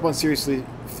 Looked up on Seriously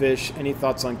Fish. Any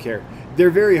thoughts on care?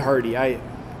 They're very hardy. I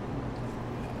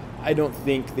don't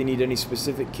think they need any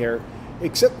specific care,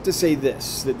 except to say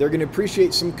this, that they're going to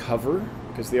appreciate some cover,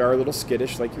 because they are a little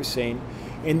skittish, like you're saying,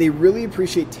 and they really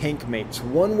appreciate tank mates.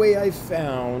 One way I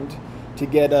found to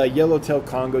get yellowtail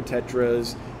Congo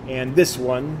tetras, and this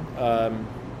one,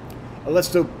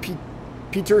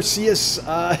 Alestopetersius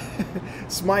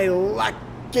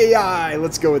Smilacae,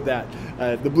 let's go with that.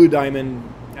 The blue diamond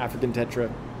African tetra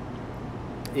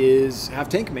have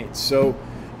tank mates. So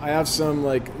I have some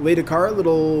like Laeticara,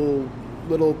 little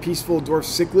peaceful dwarf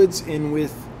cichlids in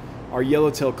with our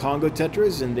yellowtail Congo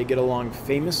tetras, and they get along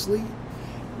famously.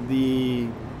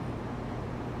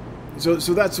 So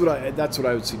that's what I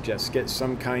would suggest. Get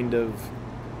some kind of,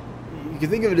 you can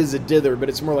think of it as a dither, but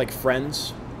it's more like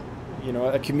friends,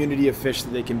 a community of fish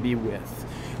that they can be with.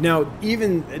 Now,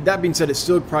 even that being said, it's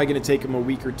still probably going to take them a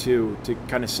week or two to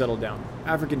kind of settle down.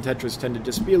 African tetras tend to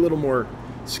just be a little more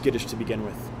skittish to begin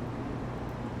with.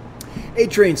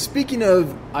 A-Train, speaking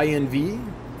of INV,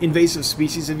 invasive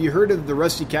species, have you heard of the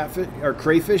rusty catfish or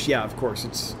crayfish? Yeah, of course,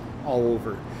 it's all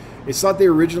over. It's thought they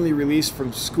were originally released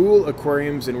from school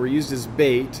aquariums and were used as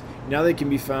bait. Now they can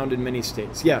be found in many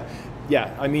states. Yeah.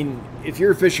 I mean, if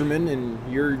you're a fisherman and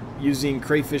you're using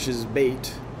crayfish as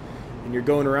bait and you're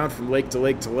going around from lake to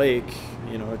lake to lake,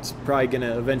 it's probably going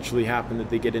to eventually happen that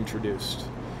they get introduced.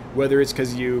 Whether it's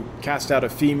because you cast out a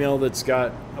female that's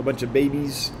got a bunch of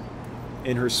babies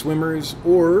in her swimmers,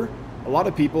 or a lot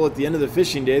of people at the end of the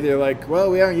fishing day, they're like,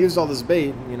 well, we haven't used all this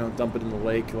bait, dump it in the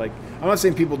lake. Like, I'm not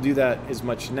saying people do that as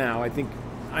much now.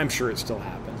 I'm sure it still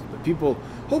happens, but people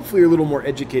hopefully are a little more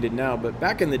educated now. But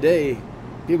back in the day,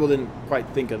 people didn't quite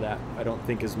think of that, I don't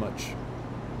think, as much.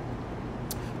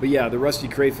 But yeah, the rusty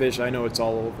crayfish, I know it's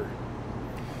all over.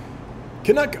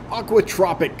 Canuck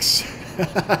Aquatropics.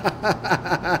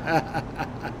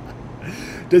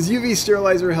 Does UV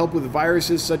sterilizer help with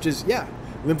viruses such as,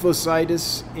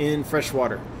 lymphocytis in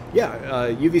freshwater? Yeah,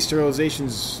 UV sterilization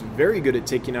is very good at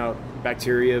taking out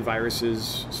bacteria,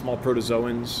 viruses, small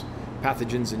protozoans,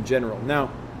 pathogens in general.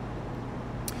 Now,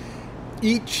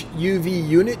 each UV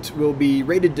unit will be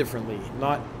rated differently.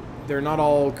 They're not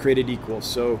all created equal.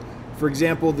 So, for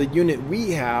example, the unit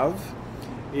we have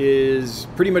is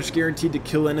pretty much guaranteed to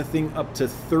kill anything up to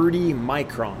 30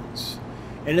 microns.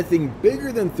 Anything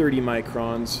bigger than 30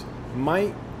 microns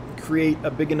might create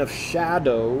a big enough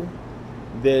shadow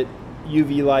that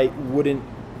UV light wouldn't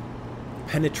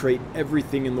penetrate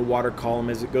everything in the water column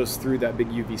as it goes through that big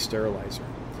UV sterilizer.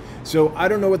 So I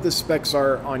don't know what the specs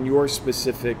are on your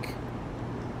specific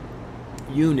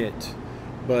unit,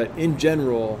 but in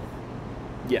general,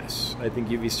 yes, I think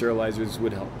UV sterilizers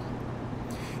would help.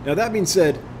 Now, that being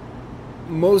said,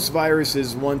 most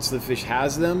viruses, once the fish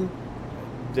has them,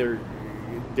 they're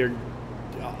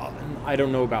I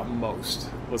don't know about most,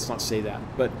 let's not say that,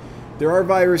 but there are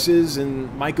viruses and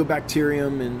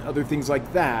mycobacterium and other things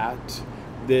like that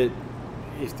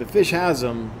if the fish has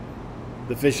them,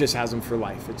 the fish just has them for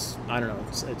life. It's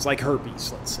like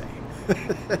herpes, let's say.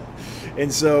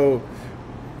 And so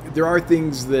there are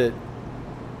things that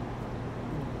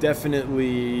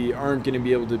definitely aren't going to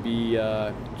be able to be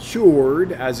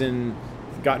cured, as in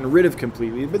gotten rid of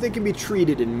completely, but they can be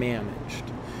treated and managed.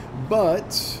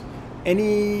 But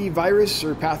any virus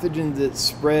or pathogen that's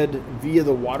spread via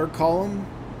the water column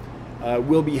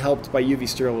will be helped by UV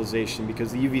sterilization,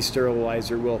 because the UV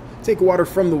sterilizer will take water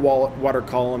from the water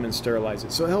column and sterilize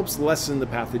it. So it helps lessen the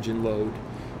pathogen load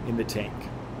in the tank,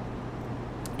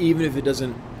 even if it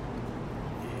doesn't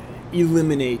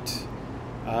eliminate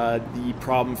the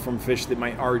problem from fish that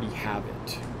might already have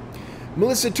it.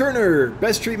 Melissa Turner,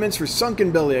 best treatments for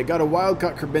sunken belly. I got a wild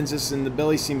caught carbensis and the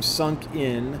belly seems sunk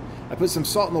in. I put some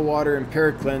salt in the water and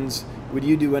paracleanse Would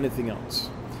you do anything else?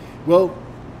 Well,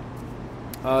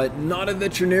 not a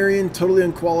veterinarian, totally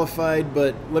unqualified,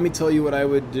 but let me tell you what I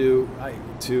would do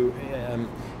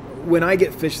when I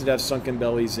get fish that have sunken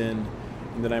bellies in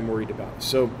and that I'm worried about.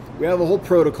 So we have a whole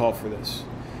protocol for this.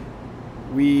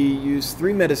 We use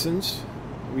 3 medicines.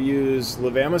 We use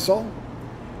levamisole.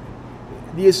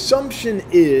 The assumption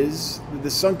is that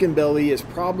the sunken belly is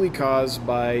probably caused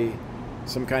by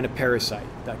some kind of parasite.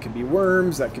 That could be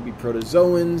worms, that could be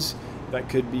protozoans, that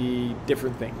could be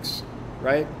different things,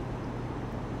 right?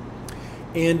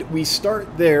 And we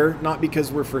start there not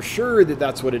because we're for sure that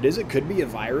that's what it is. It could be a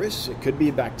virus, it could be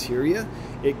a bacteria,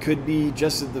 it could be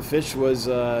just that the fish was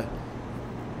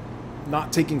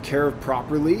not taken care of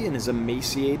properly and is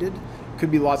emaciated. It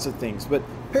could be lots of things. But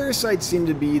parasites seem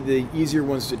to be the easier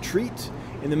ones to treat,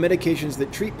 and the medications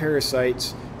that treat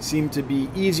parasites seem to be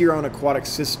easier on aquatic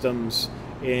systems,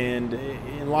 and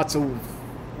in lots of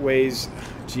ways,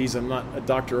 geez, I'm not a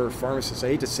doctor or a pharmacist. I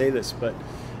hate to say this, but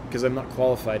because I'm not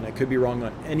qualified and I could be wrong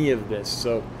on any of this.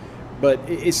 So, but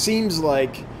it seems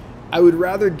like I would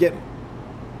rather get,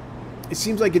 it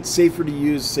seems like it's safer to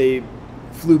use, say,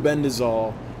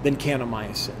 flubendazole than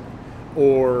kanamycin,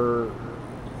 or,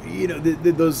 you know,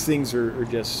 those things are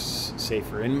just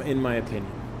safer, in my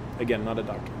opinion. Again, not a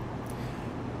doctor.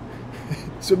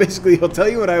 So basically, he'll tell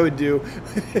you what I would do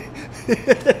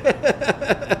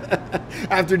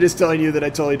after just telling you that I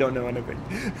totally don't know anything.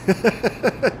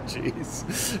 Jeez.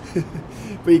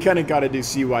 But you kind of got to do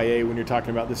CYA when you're talking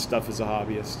about this stuff as a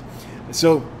hobbyist.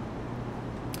 So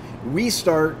we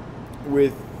start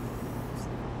with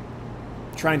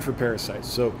trying for parasites.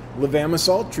 So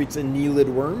levamisole treats annelid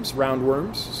worms,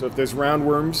 roundworms. So if there's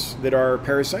roundworms that are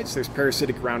parasites, there's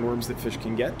parasitic roundworms that fish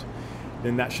can get,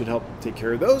 then that should help take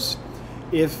care of those.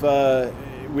 If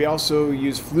we also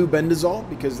use flubendazole,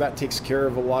 because that takes care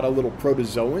of a lot of little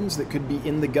protozoans that could be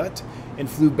in the gut, and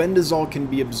flubendazole can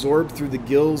be absorbed through the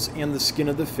gills and the skin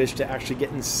of the fish to actually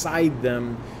get inside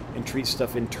them and treat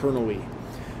stuff internally.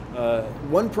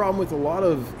 One problem with a lot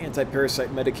of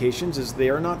anti-parasite medications is they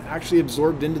are not actually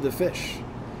absorbed into the fish.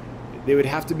 They would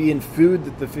have to be in food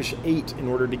that the fish ate in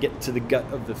order to get to the gut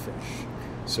of the fish.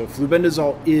 So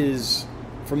flubendazole is,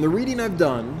 from the reading I've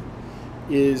done,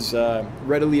 is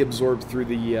readily absorbed through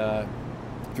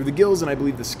the gills and I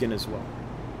believe the skin as well.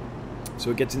 So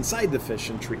it gets inside the fish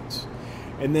and treats.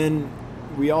 And then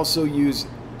we also use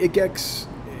Icex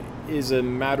is a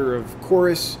matter of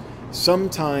course.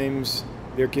 Sometimes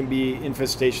there can be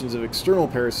infestations of external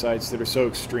parasites that are so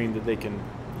extreme that they can,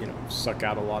 you know, suck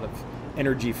out a lot of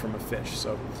energy from a fish.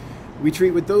 So we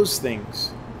treat with those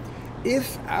things.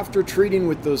 If after treating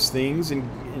with those things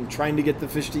and trying to get the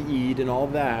fish to eat and all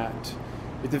that,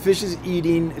 if the fish is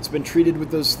eating, it's been treated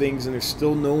with those things, and there's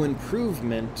still no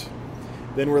improvement,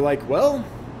 then we're like, well,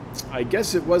 I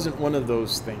guess it wasn't one of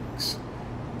those things.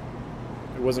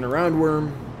 It wasn't a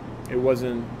roundworm. It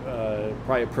wasn't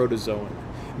probably a protozoan.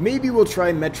 Maybe we'll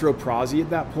try metroprazy at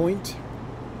that point.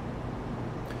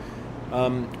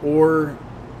 Or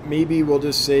maybe we'll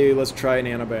just say, let's try an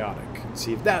antibiotic and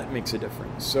see if that makes a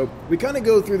difference. So we kind of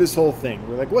go through this whole thing.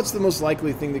 We're like, what's the most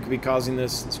likely thing that could be causing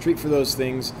this? Let's treat for those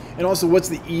things. And also, what's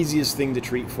the easiest thing to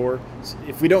treat for?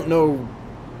 If we don't know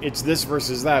it's this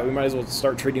versus that, we might as well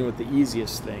start treating with the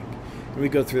easiest thing. And we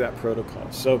go through that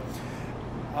protocol. So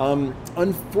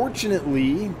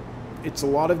unfortunately, it's a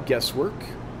lot of guesswork.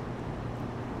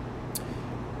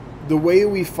 The way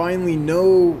we finally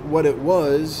know what it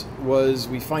was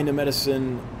we find a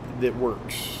medicine that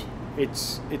works.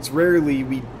 It's rarely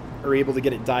we are able to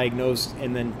get it diagnosed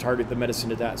and then target the medicine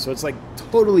to that. So it's like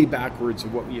totally backwards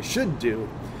of what you should do.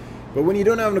 But when you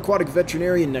don't have an aquatic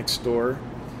veterinarian next door,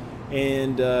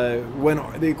 and when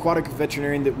the aquatic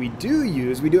veterinarian that we do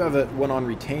use, we do have one on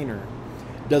retainer,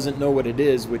 doesn't know what it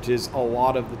is, which is a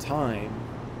lot of the time,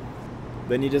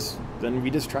 then we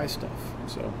just try stuff.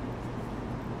 So.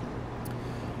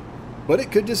 But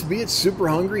it could just be it's super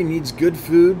hungry, needs good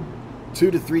food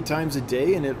 2 to 3 times a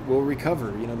day, and it will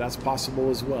recover. You know, that's possible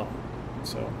as well.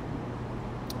 So,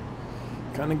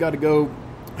 kind of got to go.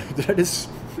 Did I just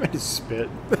spit?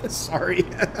 Sorry.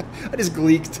 I just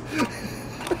gleeked.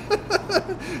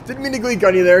 Didn't mean to gleek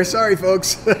on you there. Sorry,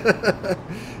 folks.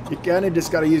 You kind of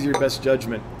just got to use your best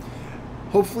judgment.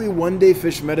 Hopefully one day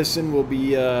fish medicine will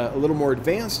be a little more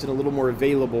advanced and a little more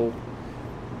available.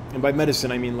 And by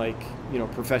medicine, I mean like, you know,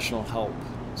 professional help.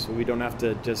 So we don't have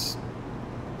to just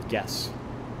guess.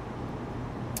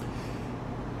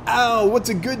 Oh, what's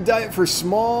a good diet for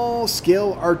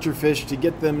small-scale archerfish to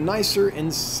get them nicer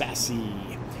and sassy?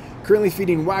 Currently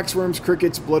feeding waxworms,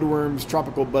 crickets, bloodworms,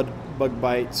 tropical bug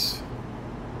bites.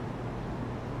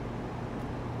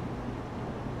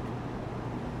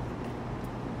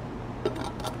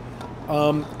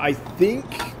 I think,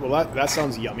 well, that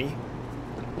sounds yummy,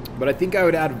 but I think I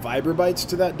would add Vibrobites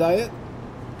to that diet,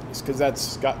 just because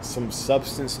that's got some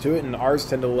substance to it, and ours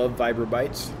tend to love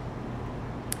Vibrobites.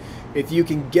 If you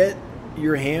can get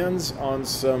your hands on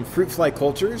some fruit fly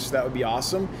cultures, that would be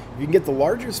awesome. If you can get the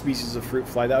larger species of fruit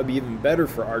fly, that would be even better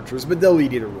for archers, but they'll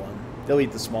eat either one. They'll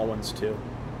eat the small ones too.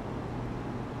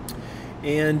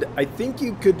 And I think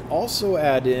you could also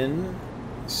add in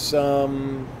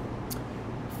some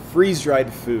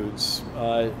freeze-dried foods.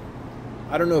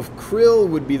 I don't know if krill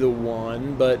would be the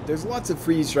one, but there's lots of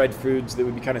freeze-dried foods that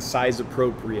would be kind of size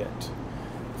appropriate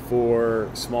for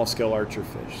small-scale archer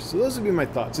fish. So those would be my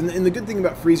thoughts. And the good thing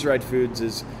about freeze-dried foods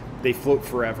is they float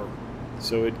forever.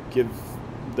 So it gives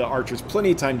the archers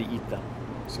plenty of time to eat them.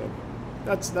 So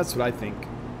that's what I think.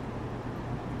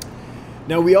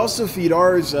 Now we also feed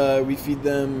ours, we feed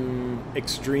them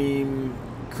extreme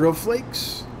krill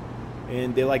flakes,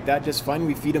 and they like that just fine.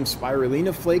 We feed them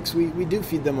spirulina flakes. We do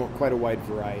feed them quite a wide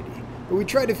variety. But we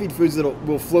try to feed foods that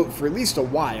will float for at least a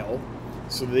while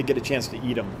so that they get a chance to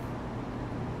eat them.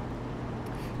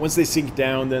 Once they sink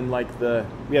down, then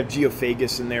we have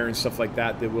geophagus in there and stuff like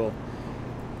that will,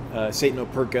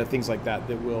 Satanoperca, things like that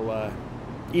will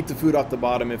eat the food off the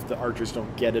bottom if the archers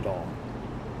don't get it all.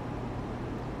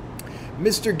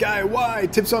 Mr. Guy Y,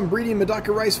 tips on breeding Medaka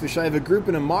ricefish. I have a group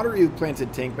in a moderately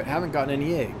planted tank, but haven't gotten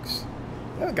any eggs.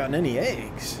 I haven't gotten any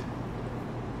eggs.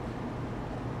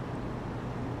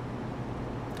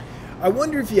 I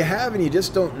wonder if you have and you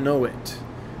just don't know it.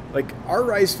 Like, our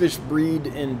ricefish breed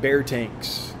in bare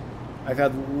tanks. I've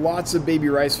had lots of baby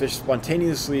ricefish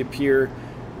spontaneously appear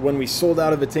when we sold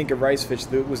out of a tank of ricefish.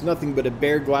 That was nothing but a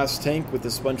bare glass tank with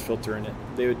a sponge filter in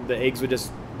it. The eggs would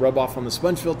just rub off on the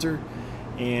sponge filter,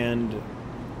 and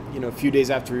a few days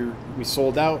after we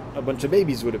sold out, a bunch of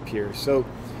babies would appear. So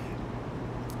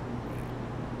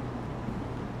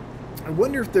I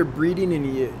wonder if they're breeding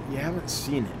and you haven't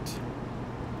seen it.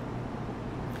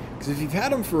 Because if you've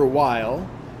had them for a while,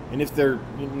 and if they're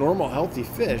normal, healthy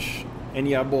fish, and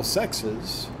you have both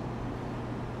sexes,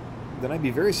 then I'd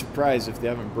be very surprised if they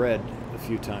haven't bred a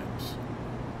few times.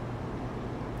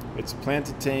 It's a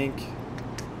planted tank.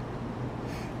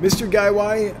 Mr. Guy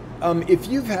Y, if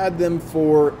you've had them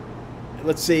for,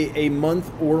 let's say, a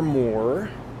month or more,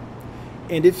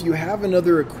 and if you have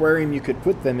another aquarium you could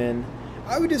put them in,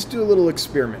 I would just do a little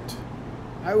experiment.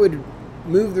 I would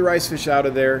move the ricefish out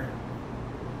of there.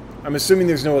 I'm assuming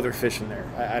there's no other fish in there.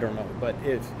 I don't know. But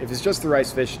if it's just the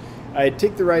ricefish, I'd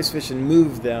take the ricefish and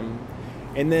move them,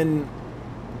 and then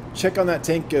check on that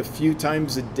tank a few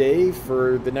times a day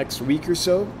for the next week or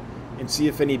so, and see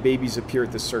if any babies appear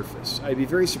at the surface. I'd be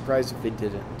very surprised if they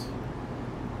didn't.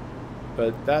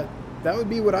 But that would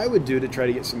be what I would do to try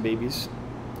to get some babies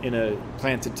in a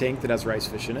planted tank that has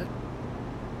ricefish in it.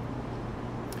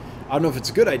 I don't know if it's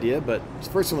a good idea, but it's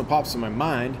the first one that pops in my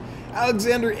mind.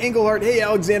 Alexander Engelhardt. Hey,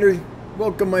 Alexander.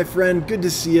 Welcome, my friend. Good to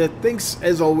see you. Thanks,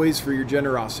 as always, for your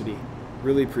generosity.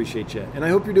 Really appreciate you. And I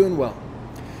hope you're doing well.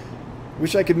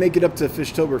 Wish I could make it up to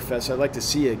Fishtoberfest. I'd like to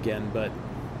see you again, but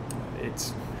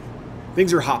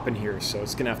things are hopping here, so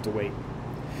it's going to have to wait.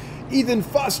 Ethan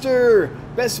Foster.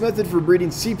 Best method for breeding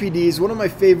CPDs. One of my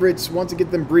favorites. Want to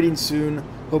get them breeding soon.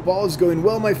 Hope all is going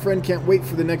well, my friend. Can't wait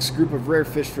for the next group of rare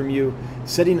fish from you.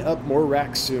 Setting up more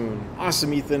racks soon.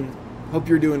 Awesome, Ethan. Hope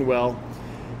you're doing well.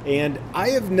 And I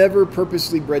have never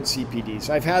purposely bred CPDs.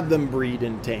 I've had them breed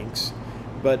in tanks,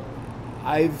 but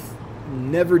I've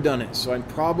never done it, so I'm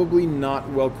probably not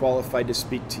well qualified to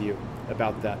speak to you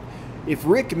about that. If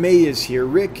Rick May is here,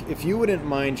 Rick, if you wouldn't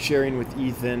mind sharing with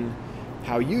Ethan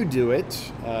how you do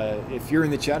it, if you're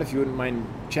in the chat, if you wouldn't mind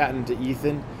chatting to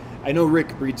Ethan. I know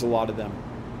Rick breeds a lot of them.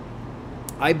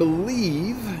 I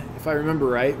believe, if I remember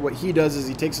right, what he does is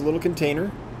he takes a little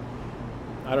container,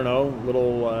 I don't know,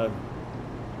 little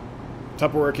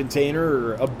Tupperware container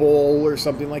or a bowl or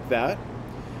something like that,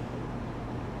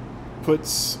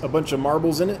 puts a bunch of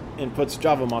marbles in it and puts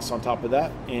Java moss on top of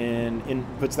that, and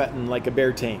puts that in like a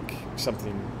bare tank,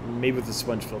 something made with a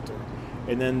sponge filter.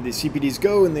 And then the CPDs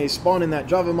go and they spawn in that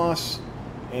Java moss,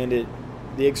 and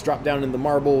the eggs drop down in the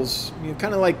marbles,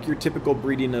 kind of like your typical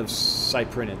breeding of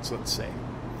cyprinids, let's say.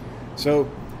 So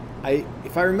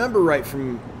if I remember right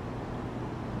from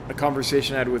a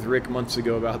conversation I had with Rick months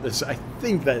ago about this, I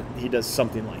think that he does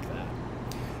something like that.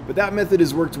 But that method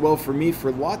has worked well for me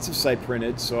for lots of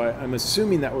cyprinids, so I'm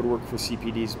assuming that would work for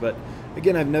CPDs. But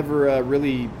again, I've never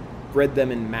really bred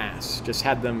them in mass, just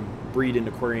had them breed in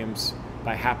aquariums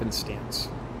by happenstance.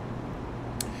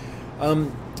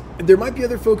 There might be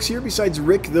other folks here besides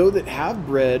Rick, though, that have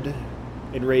bred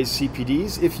and raised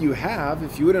CPDs. If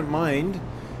you wouldn't mind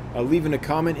leaving a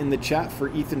comment in the chat for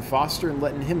Ethan Foster and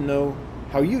letting him know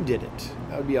how you did it.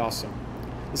 That would be awesome.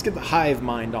 Let's get the hive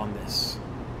mind on this.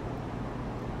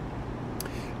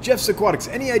 Jeff's Aquatics,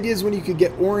 any ideas when you could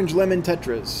get orange lemon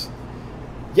tetras?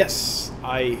 Yes,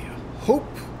 I hope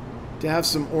to have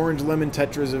some orange lemon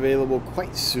tetras available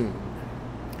quite soon.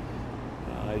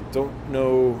 I don't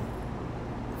know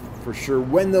for sure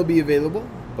when they'll be available,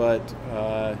 but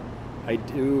I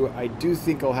do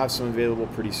think I'll have some available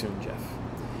pretty soon, Jeff.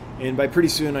 And by pretty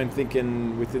soon, I'm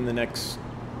thinking within the next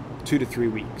 2 to 3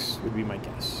 weeks would be my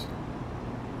guess.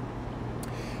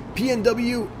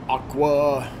 PNW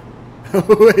Aqua.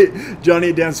 Wait,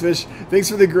 Johnny Dancefish, thanks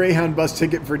for the Greyhound bus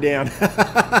ticket for Dan.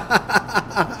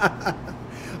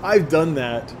 I've done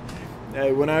that.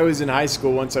 When I was in high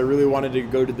school, once I really wanted to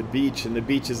go to the beach, and the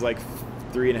beach is like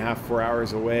 3.5, 4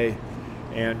 hours away.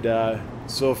 And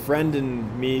so a friend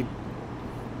and me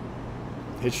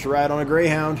hitched a ride on a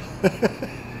Greyhound.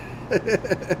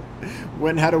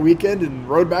 Went and had a weekend and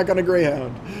rode back on a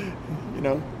Greyhound. You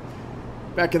know,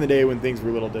 back in the day when things were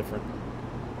a little different.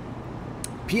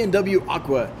 PNW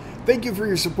Aqua, thank you for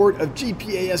your support of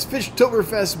GPAS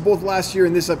Fishtoberfest both last year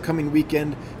and this upcoming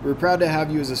weekend. We're proud to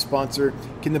have you as a sponsor.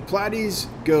 Can the platies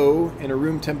go in a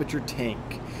room temperature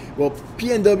tank? Well,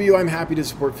 PNW, I'm happy to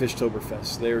support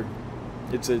Fishtoberfest.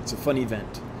 It's a fun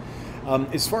event.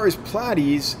 As far as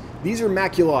platies, these are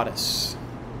maculatus.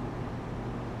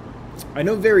 I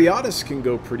know variatus can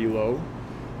go pretty low.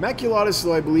 Maculatus,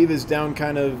 though, I believe, is down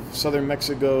kind of southern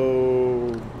Mexico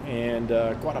and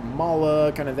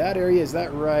Guatemala, kind of that area. Is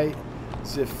that right?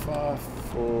 Ziphophorus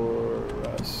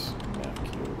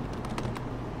maculatus.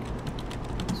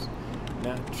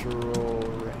 Natural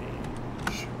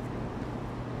range.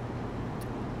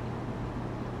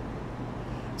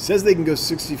 It says they can go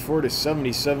 64 to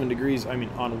 77 degrees, I mean,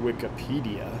 on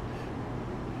Wikipedia.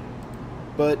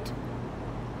 But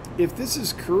if this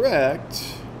is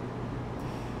correct,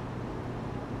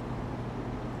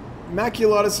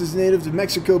 Maculatus is native to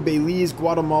Mexico, Belize,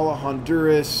 Guatemala,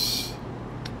 Honduras.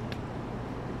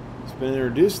 It's been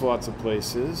introduced lots of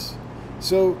places.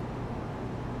 So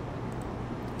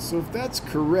if that's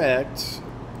correct,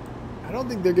 I don't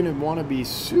think they're going to want to be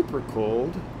super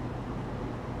cold.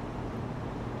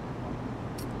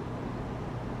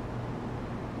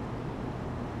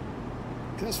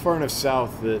 That's far enough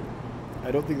south that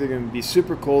I don't think they're going to be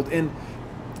super cold. And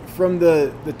from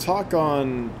the talk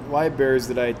on live bears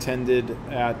that I attended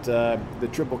at the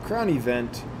Triple Crown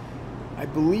event, I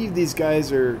believe these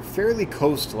guys are fairly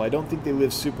coastal. I don't think they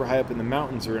live super high up in the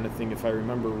mountains or anything, if I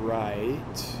remember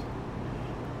right.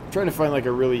 I'm trying to find like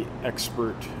a really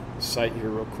expert site here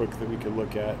real quick that we could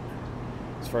look at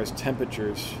as far as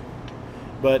temperatures.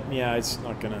 But yeah, it's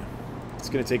gonna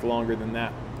take longer than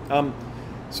that.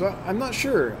 So I'm not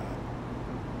sure.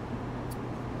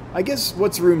 I guess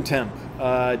what's room temp?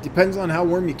 Depends on how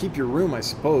warm you keep your room, I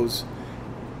suppose.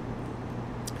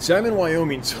 So I'm in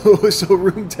Wyoming, so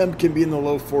room temp can be in the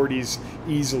low 40s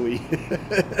easily.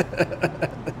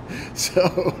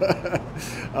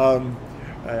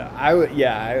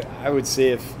 I would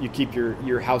say if you keep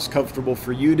your house comfortable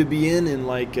for you to be in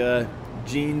like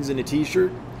jeans and a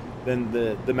t-shirt, then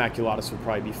the Maculatus would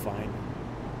probably be fine.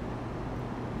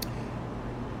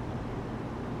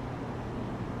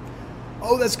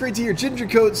 Oh, that's great to hear. Ginger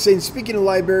Coat saying, speaking of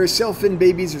live bears, sailfin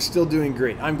babies are still doing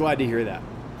great. I'm glad to hear that.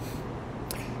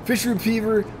 Fish Root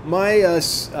Fever, my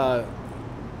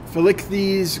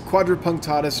Phyllichthes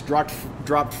quadripunctatus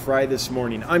dropped fry this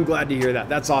morning. I'm glad to hear that.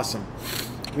 That's awesome.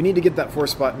 We need to get that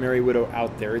 4-spot Merry Widow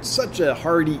out there. It's such a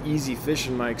hardy, easy fish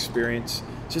in my experience.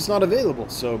 It's just not available,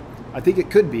 so I think it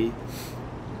could be.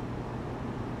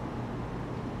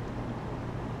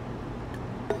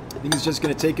 I think it's just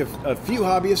going to take a few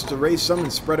hobbyists to raise some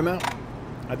and spread them out.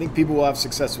 I think people will have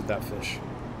success with that fish.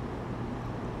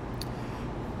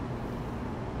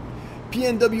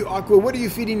 PNW Aqua, what are you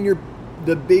feeding the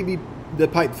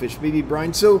pipefish, baby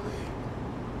brine? So,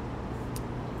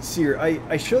 see here,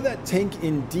 I show that tank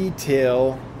in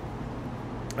detail,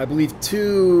 I believe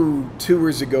 2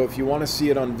 tours ago, if you want to see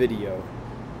it on video.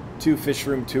 2 fish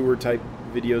room tour type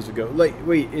videos ago. Like,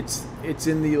 wait, it's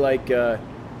in the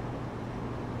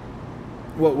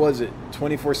what was it,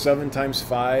 24/7 times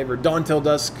 5, or dawn till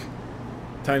dusk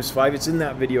times 5. It's in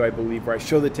that video, I believe, where I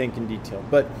show the tank in detail.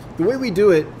 But the way we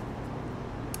do it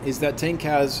is that tank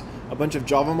has a bunch of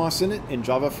Java moss in it and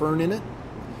Java fern in it,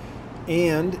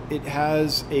 and it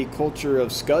has a culture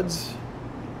of scuds.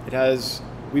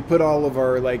 We put all of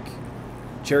our like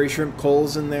cherry shrimp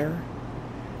coals in there,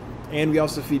 and we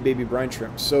also feed baby brine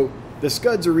shrimp. So the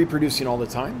scuds are reproducing all the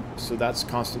time, so that's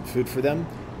constant food for them.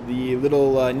 The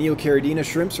little Neocaridina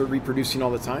shrimps are reproducing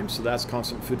all the time, so that's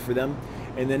constant food for them.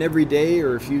 And then every day,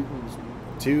 or two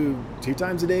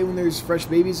times a day when there's fresh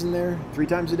babies in there, 3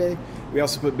 times a day, we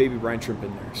also put baby brine shrimp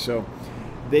in there. So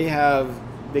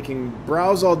they can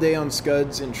browse all day on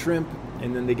scuds and shrimp,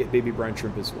 and then they get baby brine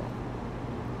shrimp as well.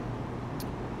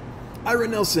 Ira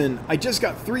Nelson, I just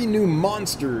got 3 new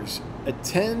monsters, a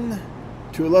 10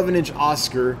 to 11 inch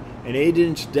Oscar, an 8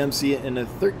 inch Dempsey, and a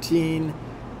 13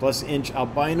 plus inch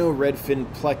albino redfin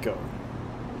pleco.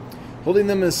 Holding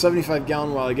them in a 75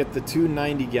 gallon while I get the 2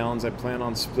 90 gallons, I plan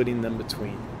on splitting them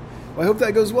between. Well, I hope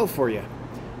that goes well for you.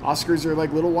 Oscars are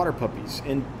like little water puppies,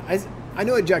 and I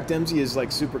know a Jack Dempsey is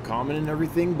like super common and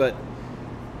everything, but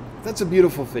that's a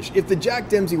beautiful fish. If the Jack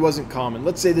Dempsey wasn't common,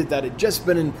 let's say that had just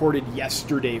been imported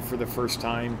yesterday for the first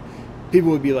time, people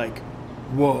would be like,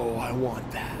 whoa, I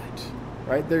want that,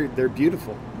 right? They're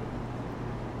beautiful.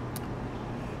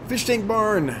 Fish Tank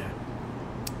Barn,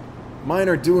 mine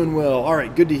are doing well. All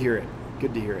right, good to hear it.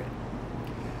 Good to hear it.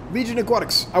 Legion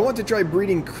Aquatics, I want to try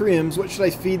breeding crims. What should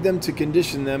I feed them to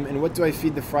condition them, and what do I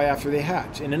feed the fry after they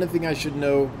hatch? And anything I should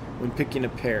know when picking a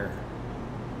pair.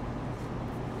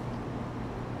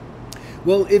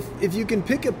 Well, if you can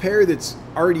pick a pair that's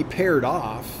already paired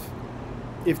off,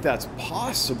 if that's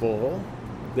possible,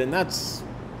 then that's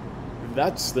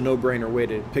the no-brainer way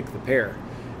to pick the pair.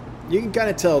 You can kind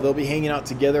of tell they'll be hanging out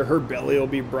together. Her belly will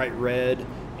be bright red,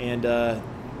 and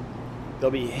they'll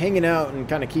be hanging out and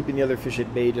kind of keeping the other fish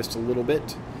at bay just a little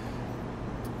bit.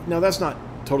 Now, that's not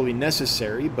totally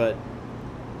necessary, but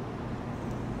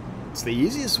it's the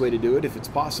easiest way to do it if it's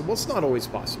possible. It's not always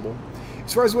possible.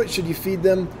 As far as what should you feed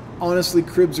them, honestly,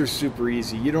 cribs are super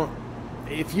easy.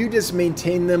 If you just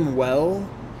maintain them well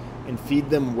and feed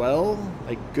them well,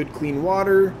 like good clean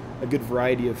water, a good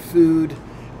variety of food,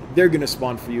 they're going to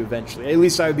spawn for you eventually. At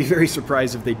least I would be very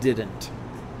surprised if they didn't.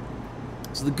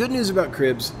 So the good news about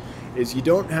cribs is you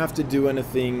don't have to do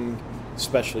anything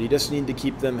special. You just need to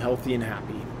keep them healthy and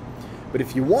happy. But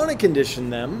if you want to condition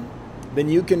them, then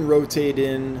you can rotate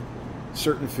in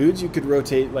certain foods. You could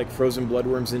rotate like frozen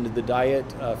bloodworms into the diet.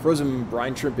 Frozen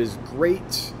brine shrimp is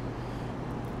great.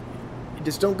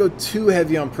 Just don't go too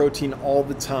heavy on protein all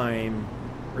the time,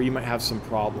 or you might have some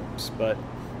problems. But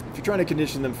if you're trying to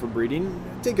condition them for breeding,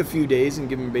 take a few days and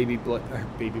give them baby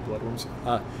bloodworms,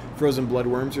 frozen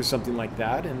bloodworms or something like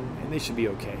that, and they should be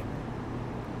okay.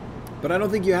 But I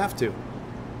don't think you have to.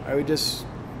 I would just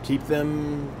keep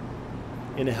them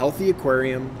in a healthy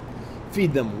aquarium,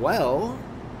 feed them well,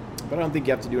 but I don't think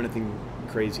you have to do anything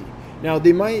crazy. Now,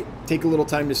 they might take a little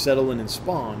time to settle in and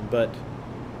spawn, but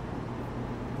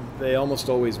they almost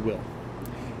always will.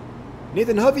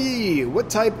 Nathan Hovey,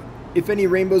 what type, if any,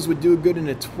 rainbows would do good in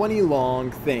a 20 long?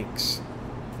 Thanks.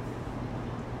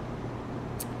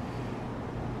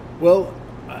 Well,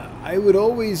 I would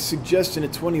always suggest in a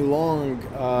 20 long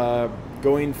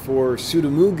going for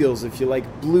pseudomugils if you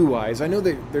like blue eyes. I know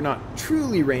they're not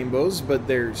truly rainbows, but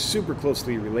they're super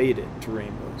closely related to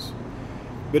rainbows.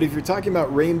 But if you're talking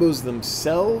about rainbows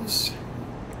themselves,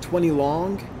 20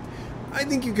 long, I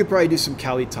think you could probably do some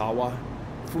Kalitawa.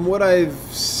 From what I've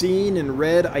seen and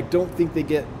read, I don't think they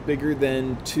get bigger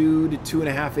than 2 to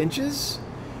 2.5 inches.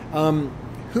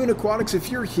 Hoon Aquatics, if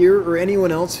you're here or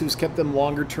anyone else who's kept them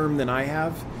longer term than I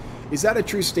have, is that a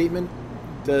true statement?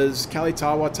 Does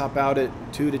Kalitawa top out at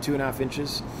 2 to 2.5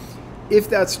 inches? If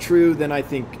that's true, then I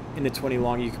think in a 20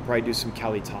 long you could probably do some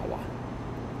Kalitawa.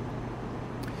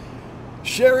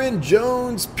 Sharon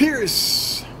Jones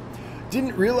Pierce.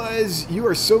 Didn't realize you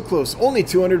are so close. Only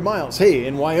 200 miles. Hey,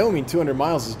 in Wyoming, 200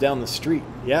 miles is down the street.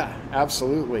 Yeah,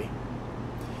 absolutely.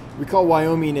 We call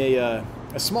Wyoming a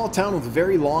small town with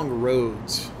very long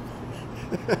roads.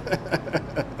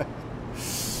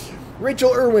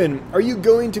 Rachel Irwin, are you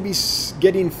going to be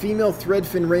getting female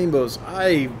threadfin rainbows?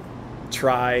 I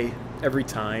try every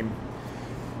time.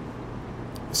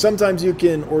 Sometimes you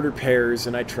can order pairs,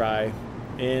 and I try.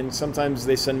 And sometimes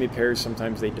they send me pairs,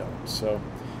 sometimes they don't. So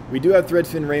we do have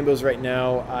threadfin rainbows right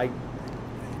now.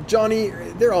 Johnny,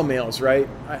 they're all males, right?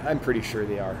 I'm pretty sure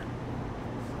they are.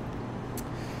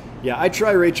 Yeah, I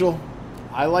try, Rachel.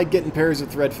 I like getting pairs of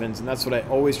threadfins, and that's what I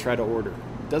always try to order.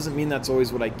 Doesn't mean that's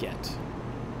always what I get.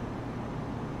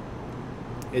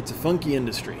 It's a funky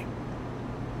industry.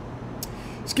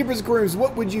 Skipper's Aquariums,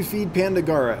 what would you feed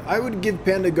Pandagara? I would give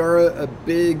Pandagara a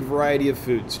big variety of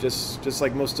foods, just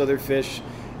like most other fish,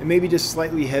 and maybe just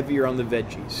slightly heavier on the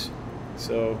veggies.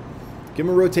 So give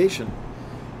them a rotation.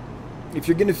 If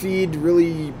you're going to feed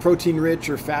really protein-rich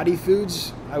or fatty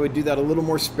foods, I would do that a little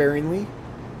more sparingly.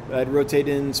 I'd rotate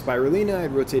in spirulina,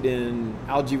 I'd rotate in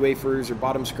algae wafers or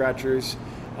bottom scratchers.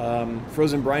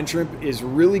 Frozen brine shrimp is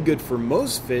really good for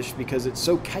most fish because it's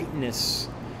so chitinous.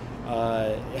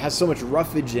 It has so much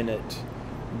roughage in it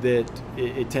that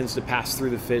it tends to pass through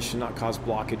the fish and not cause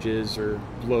blockages or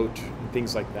bloat and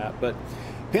things like that. But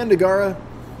Pandagara,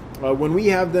 when we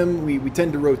have them, we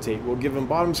tend to rotate. We'll give them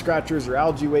bottom scratchers or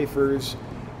algae wafers.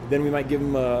 Then we might give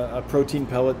them a protein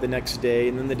pellet the next day.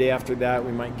 And then the day after that,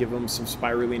 we might give them some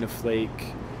spirulina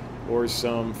flake or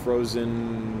some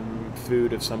frozen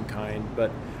food of some kind.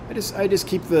 But I just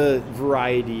keep the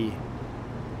variety.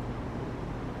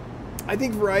 I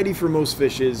think variety for most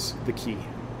fish is the key.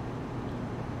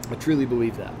 I truly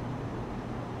believe that.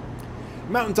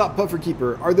 Mountaintop puffer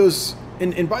keeper, are those,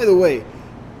 and by the way,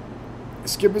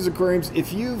 Skipper's Aquariums,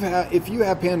 if you have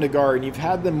Pandagara and you've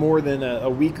had them more than a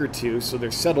week or two, so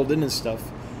they're settled in and stuff,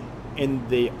 and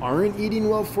they aren't eating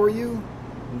well for you,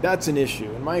 that's an issue.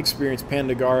 In my experience,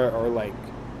 Pandagara are like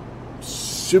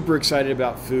super excited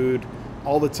about food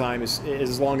all the time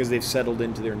as long as they've settled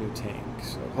into their new tank.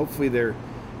 So hopefully they're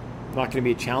not going to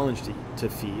be a challenge to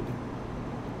feed.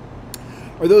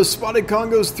 Are those spotted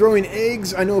Congos throwing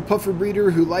eggs? I know a puffer breeder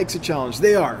who likes a challenge.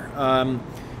 They are.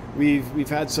 We've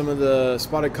had some of the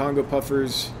spotted Congo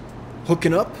puffers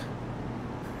hooking up,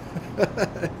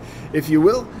 if you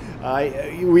will.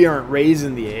 We aren't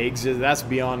raising the eggs. That's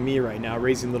beyond me right now,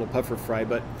 raising little puffer fry,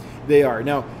 but they are.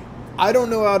 Now, I don't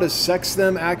know how to sex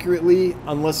them accurately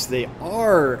unless they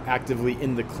are actively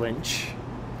in the clinch,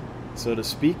 so to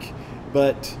speak.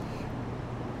 But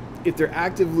if they're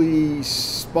actively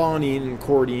spawning and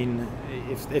courting,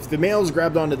 if the male's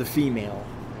grabbed onto the female,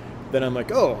 then I'm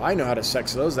like, oh, I know how to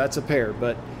sex those. That's a pair.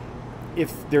 But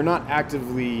if they're not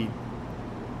actively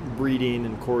breeding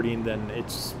and courting, then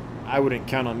I wouldn't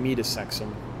count on me to sex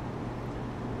them.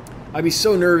 I'd be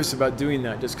so nervous about doing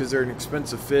that just because they're an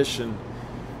expensive fish, and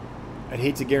I'd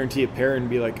hate to guarantee a pair and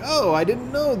be like, oh, I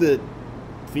didn't know that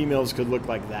females could look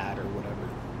like that or whatever.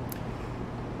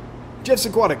 Jeff's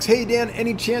Aquatics. Hey, Dan,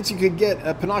 any chance you could get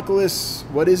a Pinoculus?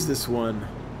 What is this one?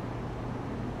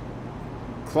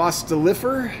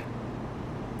 Clostolifer?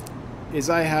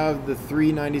 I have the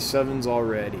 397s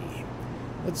already.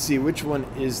 Let's see, which one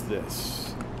is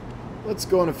this? Let's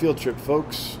go on a field trip,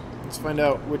 folks. Let's find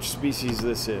out which species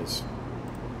this is.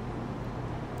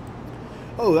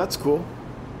 Oh, that's cool.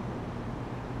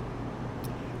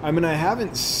 I mean, I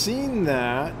haven't seen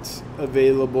that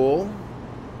available.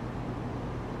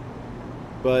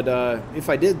 But if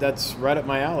I did, that's right up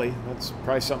my alley. That's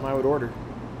probably something I would order.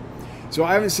 So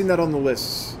I haven't seen that on the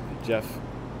list, Jeff.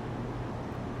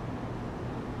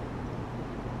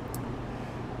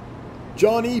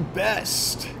 Johnny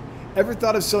Best. Ever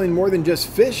thought of selling more than just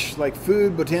fish, like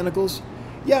food, botanicals?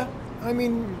 Yeah, I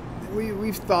mean,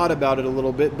 we've thought about it a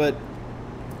little bit, but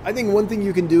I think one thing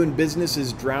you can do in business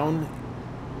is drown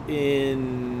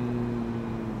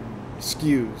in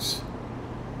SKUs.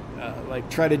 Like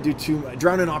try to do too much,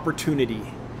 drown in opportunity,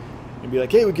 and be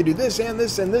like, hey, we could do this and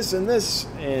this and this and this,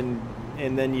 and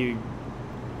then you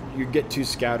get too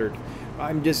scattered.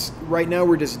 Right now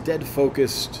we're just dead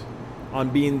focused on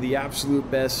being the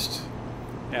absolute best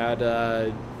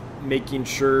at making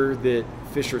sure that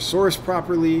fish are sourced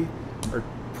properly, are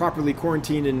properly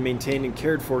quarantined and maintained and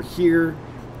cared for here,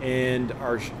 and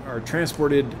are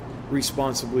transported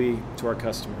responsibly to our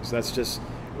customers.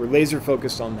 We're laser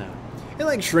focused on that. And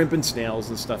like shrimp and snails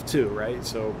and stuff too, right?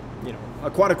 So,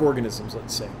 aquatic organisms,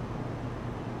 let's say.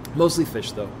 Mostly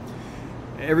fish, though.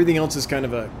 Everything else is kind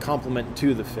of a complement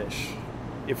to the fish.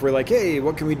 If we're like, hey,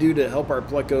 what can we do to help our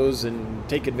plecos and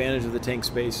take advantage of the tank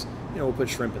space? We'll put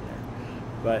shrimp in there.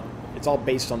 But it's all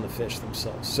based on the fish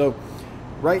themselves. So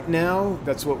right now,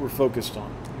 that's what we're focused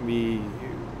on. We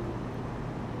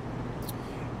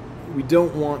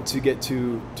don't want to get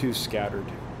too scattered.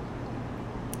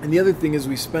 And the other thing is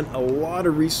we spent a lot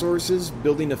of resources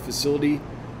building a facility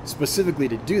specifically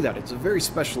to do that. It's a very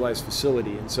specialized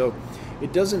facility. And so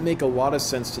it doesn't make a lot of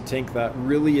sense to take that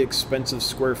really expensive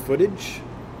square footage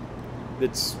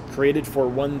that's created for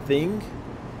one thing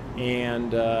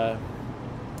and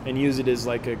use it as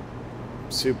like a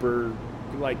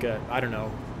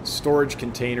storage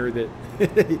container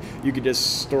that you could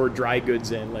just store dry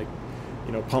goods in, like,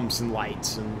 pumps and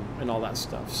lights and all that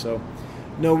stuff. So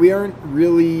no, we aren't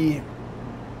really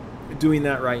doing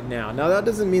that right now. Now, that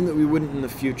doesn't mean that we wouldn't in the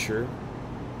future.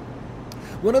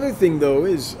 One other thing, though,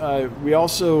 is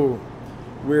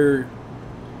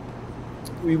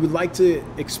we would like to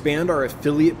expand our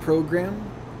affiliate program.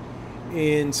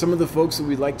 And some of the folks that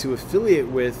we'd like to affiliate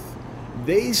with,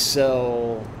 they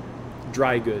sell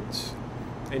dry goods.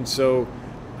 And so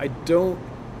I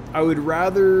would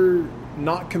rather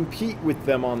not compete with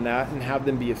them on that and have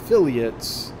them be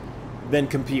affiliates then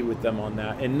compete with them on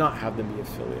that and not have them be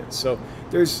affiliates. So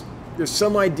there's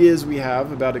some ideas we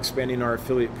have about expanding our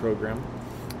affiliate program,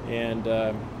 and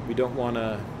we don't want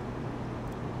to.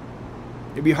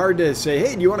 It'd be hard to say,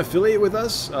 hey, do you want to affiliate with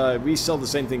us? We sell the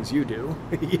same things you do.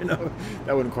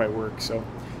 That wouldn't quite work. So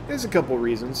there's a couple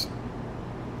reasons.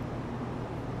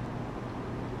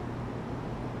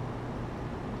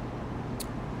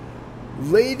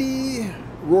 Lady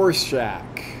Rorschach.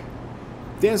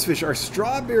 Dansfish, are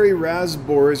strawberry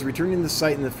raspberries returning to the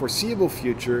site in the foreseeable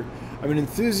future? I'm an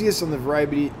enthusiast on the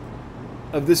variety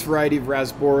of this variety of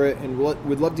raspberry and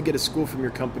would love to get a school from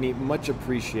your company. Much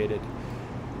appreciated.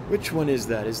 Which one is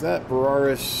that? Is that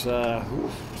Boraris?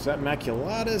 Is that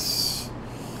Maculatus?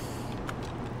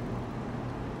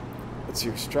 Let's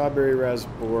see. Strawberry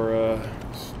raspberry.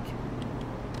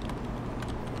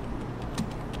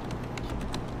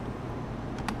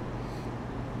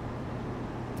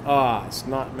 It's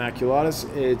not Maculatus.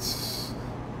 It's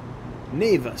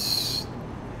Navus.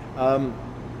 I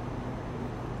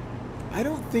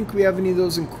don't think we have any of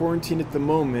those in quarantine at the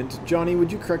moment. Johnny,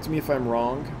 would you correct me if I'm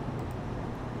wrong?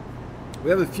 We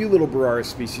have a few little Boraris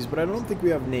species, but I don't think we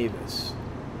have Navus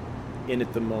in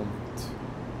at the moment.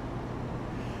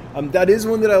 That is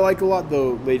one that I like a lot,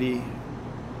 though, Lady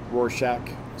Rorschach.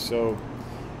 So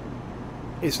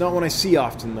it's not one I see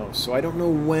often, though. So I don't know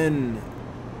when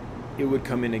it would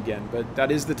come in again. But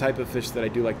that is the type of fish that I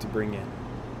do like to bring in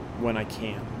when I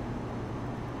can.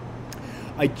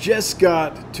 I just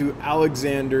got to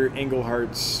Alexander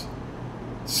Englehart's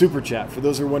super chat. For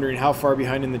those who are wondering how far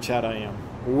behind in the chat I am.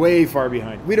 Way far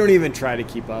behind. We don't even try to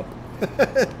keep up.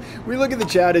 We look at the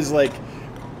chat as like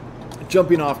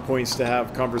jumping off points to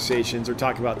have conversations or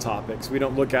talk about topics. We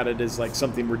don't look at it as like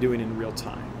something we're doing in real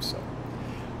time. So,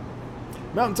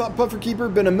 Mountaintop Puffer Keeper,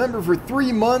 been a member for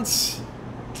 3 months.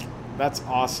 That's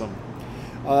awesome.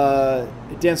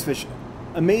 Dancefish,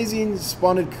 amazing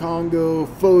spotted Congo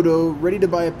photo. Ready to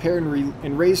buy a pair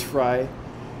and raise fry.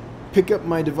 Pick up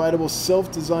my dividable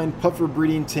self-designed puffer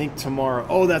breeding tank tomorrow.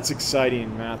 Oh, that's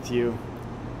exciting, Matthew.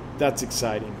 That's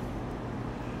exciting.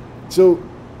 So,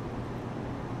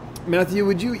 Matthew,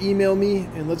 would you email me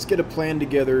and let's get a plan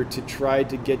together to try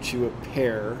to get you a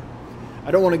pair.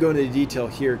 I don't want to go into detail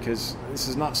here because this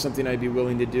is not something I'd be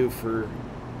willing to do for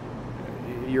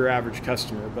your average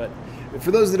customer. But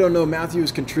for those that don't know, Matthew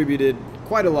has contributed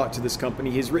quite a lot to this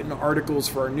company. He's written articles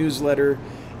for our newsletter,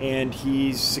 and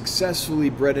he's successfully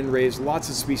bred and raised lots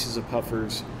of species of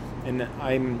puffers. And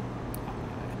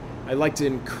I like to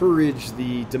encourage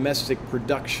the domestic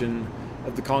production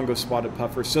of the Congo spotted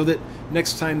puffer so that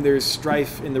next time there's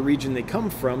strife in the region they come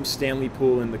from, Stanley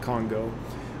Pool in the Congo,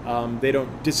 they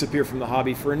don't disappear from the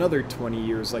hobby for another 20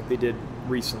 years like they did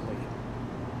recently.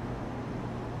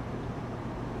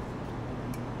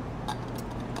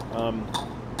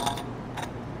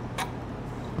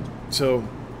 So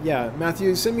yeah,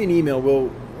 Matthew, send me an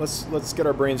email. Let's get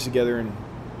our brains together and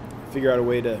figure out a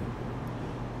way to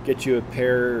get you a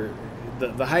pair.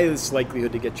 The highest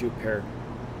likelihood to get you a pair.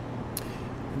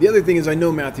 The other thing is, I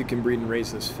know Matthew can breed and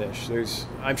raise this fish.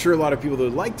 I'm sure a lot of people that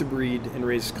would like to breed and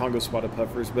raise Congo spotted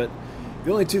puffers, but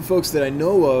the only two folks that I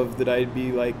know of that I'd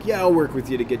be like, yeah, I'll work with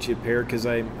you to get you a pair because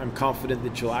I'm confident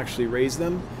that you'll actually raise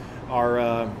them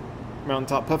are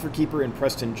Mountaintop Puffer Keeper and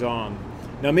Preston John.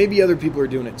 Now, maybe other people are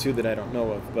doing it too that I don't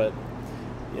know of, but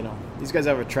you know, these guys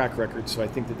have a track record, so I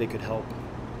think that they could help.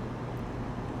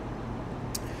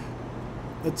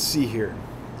 Let's see here.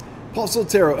 Paul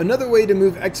Soltero, another way to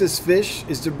move excess fish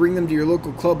is to bring them to your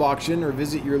local club auction or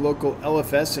visit your local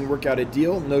LFS and work out a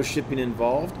deal. No shipping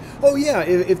involved. Oh yeah,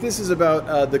 if this is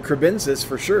about the Crebensis,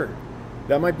 for sure.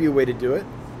 That might be a way to do it.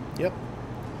 Yep.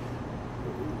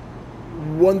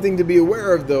 One thing to be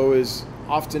aware of, though, is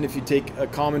often if you take a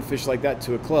common fish like that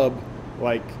to a club,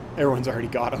 like, everyone's already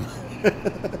got them.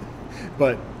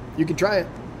 But you can try it.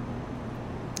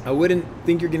 I wouldn't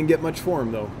think you're going to get much for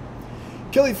them, though.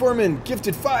 Kelly Foreman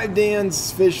gifted 5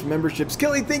 Dan's Fish memberships.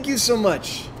 Kelly, thank you so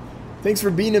much. Thanks for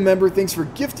being a member. Thanks for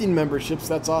gifting memberships.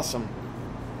 That's awesome.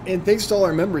 And thanks to all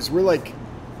our members. We're like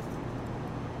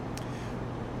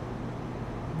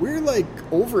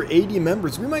over 80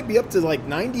 members. We might be up to like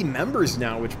 90 members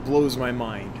now, which blows my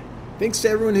mind. Thanks to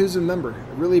everyone who's a member.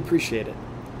 I really appreciate it.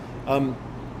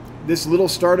 This little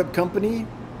startup company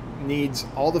needs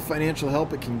all the financial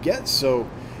help it can get, so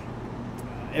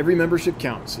every membership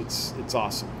counts. It's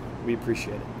awesome. We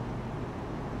appreciate it.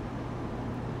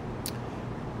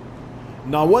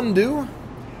 Nawundu,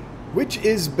 which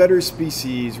is better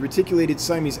species, reticulated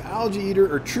Siamese algae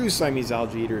eater or true Siamese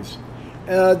algae eaters?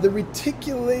 The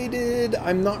reticulated,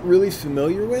 I'm not really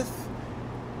familiar with.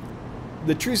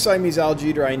 The true Siamese algae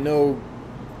eater I know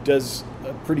does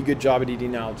a pretty good job at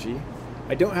eating algae.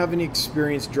 I don't have any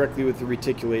experience directly with the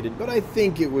reticulated, but I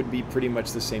think it would be pretty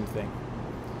much the same thing.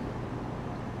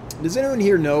 Does anyone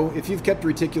here know, if you've kept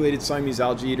reticulated Siamese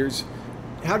algae eaters,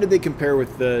 how did they compare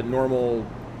with the normal,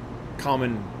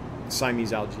 common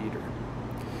Siamese algae eater?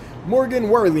 Morgan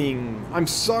Warling, I'm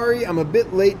sorry I'm a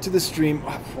bit late to the stream.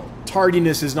 Oh,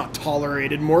 tardiness is not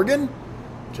tolerated, Morgan.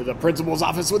 To the principal's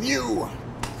office with you.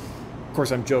 Of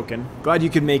course, I'm joking. Glad you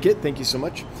could make it. Thank you so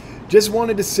much. Just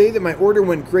wanted to say that my order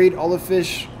went great. All the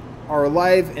fish are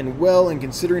alive and well, and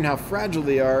considering how fragile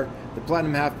they are, the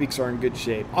platinum half-beaks are in good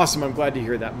shape. Awesome. I'm glad to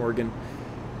hear that, Morgan.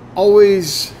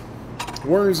 Always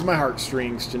warms my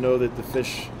heartstrings to know that the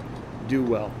fish do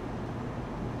well.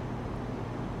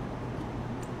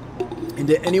 And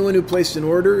to anyone who placed an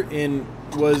order and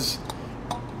was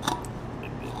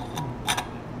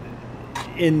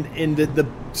in the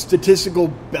statistical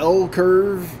bell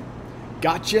curve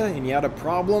gotcha and you had a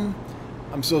problem,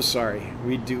 I'm so sorry.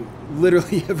 We do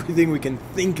literally everything we can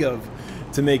think of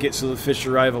to make it so the fish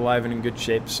arrive alive and in good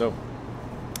shape. So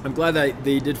I'm glad that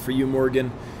they did for you,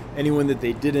 Morgan. Anyone that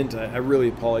they didn't, I really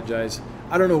apologize.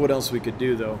 I don't know what else we could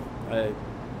do, though. We're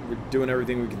doing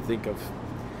everything we can think of.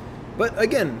 But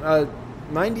again,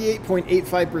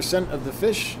 98.85% of the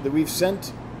fish that we've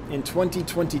sent in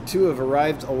 2022 have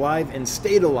arrived alive and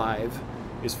stayed alive,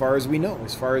 as far as we know,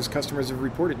 as far as customers have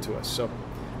reported to us. So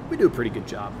we do a pretty good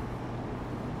job.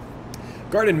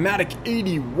 Garden-matic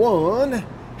 81.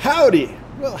 Howdy.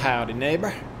 Well, howdy,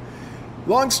 neighbor.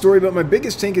 Long story, but my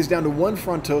biggest tank is down to one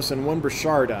Frontosa and one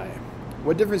Burchardi.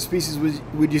 What different species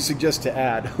would you suggest to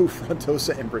add? Oh,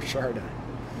 Frontosa and Burchardi.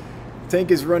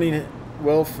 Tank is running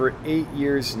well for 8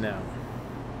 years now.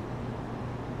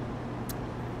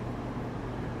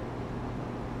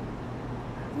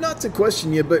 Not to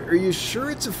question you, but are you sure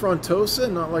it's a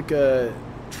Frontosa, not like a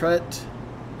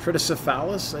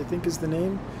Treticephalus, I think is the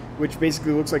name, which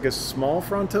basically looks like a small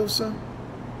Frontosa?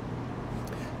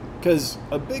 Because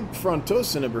a big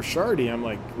Frontosa and a Burchardi, I'm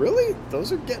like, really?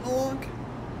 Those are getting along?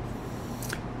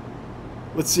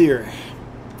 Let's see here.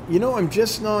 You know, I'm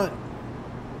just not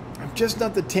the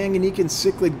Tanganyikan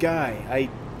cichlid guy.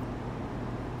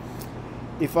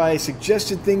 If I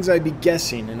suggested things, I'd be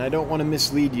guessing, and I don't want to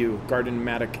mislead you,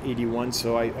 Garden-matic 81,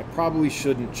 so I probably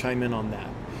shouldn't chime in on that.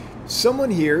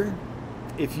 Someone here,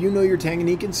 if you know your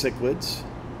Tanganyikan cichlids,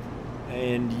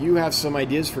 and you have some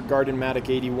ideas for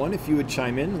Garden-matic 81, if you would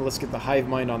chime in, let's get the hive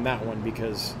mind on that one,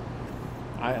 because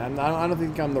I don't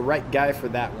think I'm the right guy for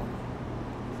that one.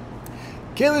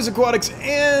 Kayla's Aquatics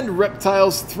and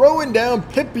Reptiles throwing down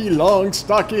Pippi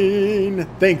Longstocking.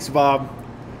 Thanks, Bob.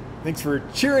 Thanks for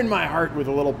cheering my heart with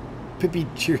a little Pippi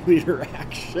cheerleader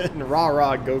action. Rah,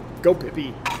 rah, go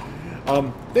Pippi.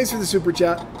 Thanks for the super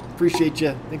chat. Appreciate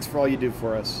you. Thanks for all you do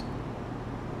for us.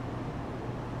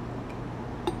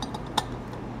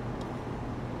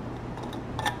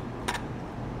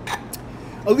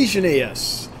 Alicia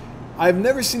AS. I've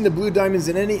never seen the blue diamonds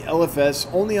in any LFS,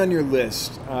 only on your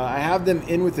list. I have them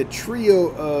in with a trio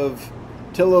of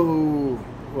Teleogramma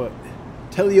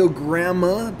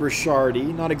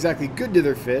Burchardi, not exactly good to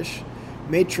their fish.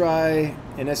 May try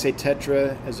an SA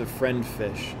Tetra as a friend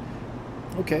fish.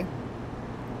 Okay.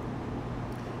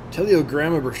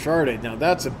 Teleogramma Burchardi, now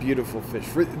that's a beautiful fish.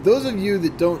 For those of you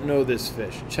that don't know this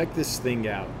fish, check this thing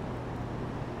out.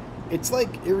 It's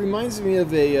like, it reminds me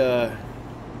of a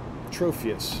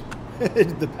Tropheus.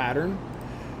 The pattern.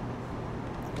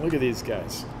 Look at these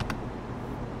guys.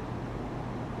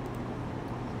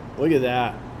 Look at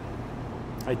that.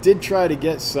 I did try to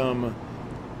get some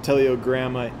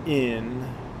Teleogramma in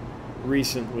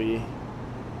recently,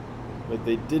 but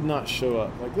they did not show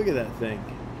up. Like, look at that thing.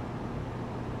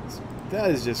 That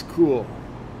is just cool.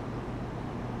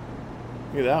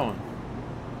 Look at that one.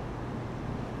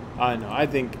 I know. I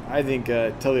think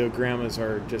Teleogrammas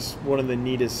are just one of the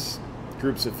neatest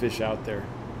groups of fish out there.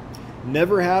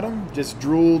 Never had them. Just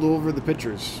drooled over the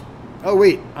pictures. Oh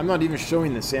wait, I'm not even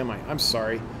showing this, am I? I'm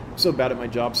sorry. I'm so bad at my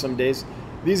job some days.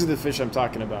 These are the fish I'm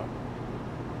talking about.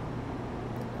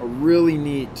 A really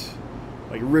neat,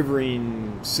 like,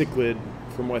 riverine cichlid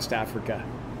from West Africa.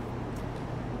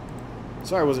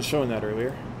 Sorry I wasn't showing that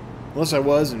earlier. Unless I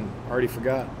was and already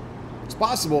forgot. It's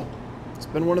possible. It's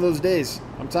been one of those days.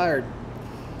 I'm tired.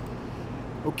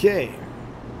 Okay.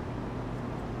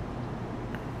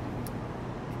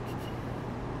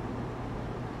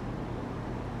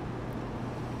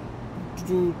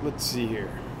 Let's see here.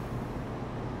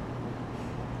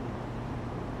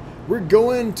 We're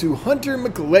going to Hunter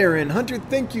McLaren. Hunter,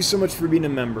 thank you so much for being a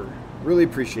member. Really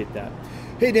appreciate that.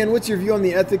 Hey Dan, what's your view on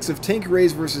the ethics of tank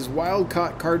rays versus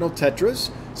wild-caught cardinal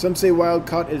tetras? Some say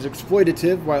wild-caught is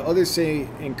exploitative, while others say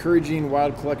encouraging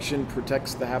wild collection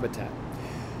protects the habitat.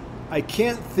 I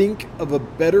can't think of a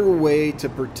better way to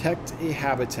protect a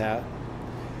habitat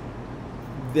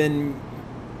than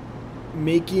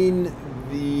making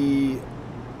the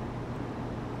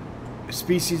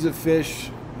species of fish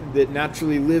that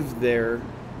naturally live there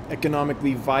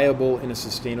economically viable in a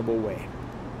sustainable way.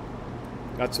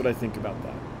 That's what I think about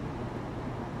that.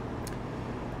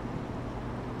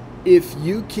 If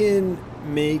you can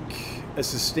make a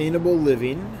sustainable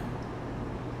living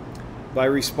by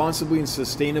responsibly and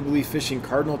sustainably fishing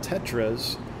cardinal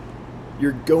tetras,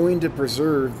 you're going to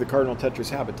preserve the cardinal tetras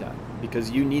habitat because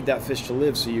you need that fish to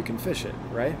live so you can fish it,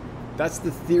 right? That's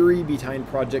the theory behind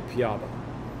Project Piaba.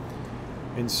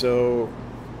 And so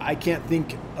I can't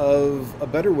think of a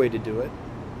better way to do it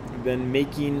than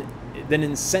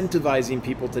incentivizing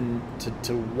people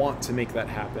to want to make that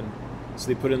happen, so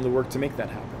they put in the work to make that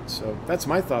happen. So that's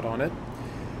my thought on it.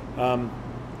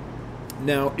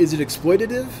 Now, is it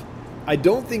exploitative? I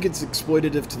don't think it's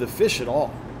exploitative to the fish at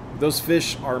all. Those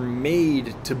fish are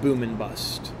made to boom and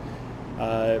bust.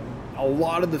 A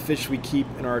lot of the fish we keep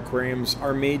in our aquariums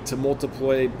are made to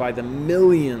multiply by the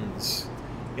millions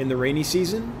in the rainy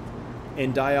season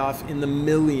and die off in the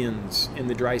millions in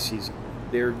the dry season.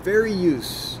 They're very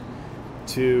used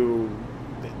to,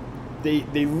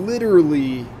 they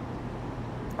literally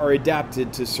are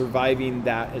adapted to surviving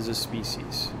that as a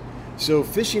species. So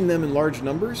fishing them in large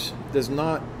numbers does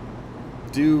not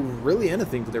do really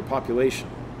anything to their population,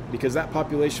 because that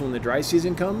population, when the dry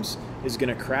season comes, is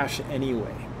going to crash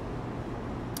anyway.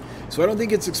 So I don't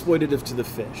think it's exploitative to the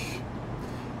fish.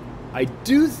 I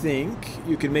do think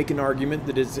you could make an argument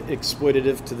that it's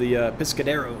exploitative to the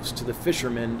pescaderos, to the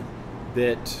fishermen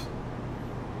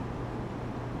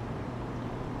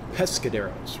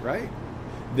pescaderos, right?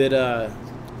 That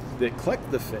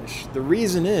collect the fish. The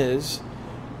reason is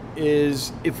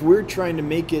if we're trying to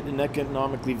make it an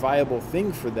economically viable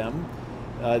thing for them,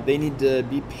 they need to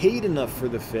be paid enough for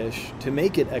the fish to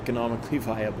make it economically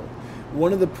viable.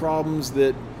 One of the problems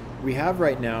that we have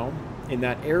right now in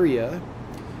that area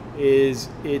is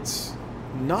it's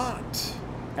not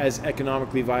as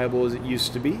economically viable as it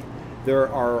used to be. There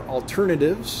are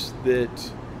alternatives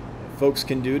that folks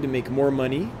can do to make more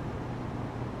money.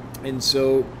 And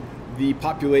so the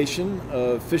population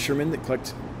of fishermen that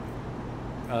collect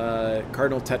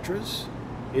cardinal tetras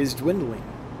is dwindling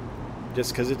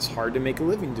just because it's hard to make a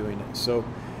living doing it. So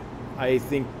I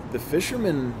think the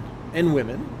fishermen and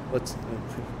women, I'm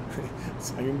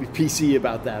going to be PC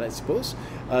about that, I suppose.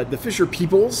 The fisher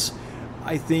peoples,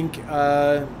 I think,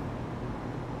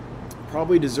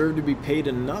 probably deserve to be paid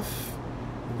enough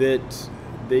that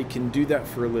they can do that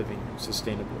for a living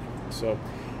sustainably. So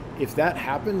if that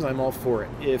happens, I'm all for it.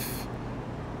 If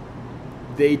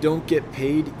they don't get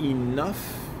paid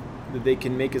enough that they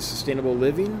can make a sustainable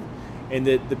living, and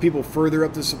that the people further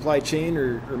up the supply chain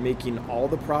are making all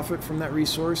the profit from that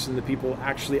resource, and the people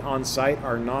actually on site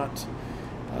are not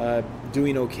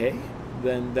doing okay,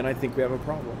 then I think we have a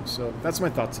problem. So that's my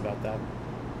thoughts about that.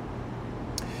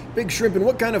 Big Shrimp, and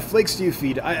what kind of flakes do you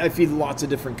feed? I feed lots of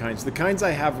different kinds. The kinds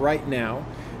I have right now,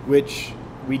 which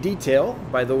we detail,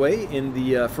 by the way, in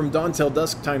the From Dawn Till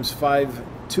Dusk ×5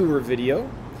 tour video.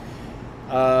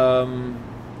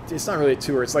 It's not really a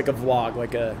tour, it's like a vlog,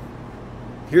 like a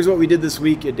here's what we did this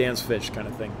week at Dan's Fish kind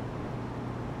of thing.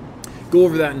 Go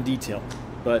over that in detail.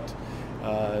 But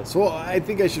so I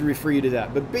think I should refer you to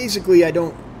that. But basically,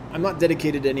 I'm not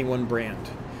dedicated to any one brand.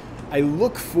 I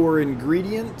look for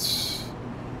ingredients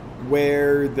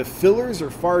where the fillers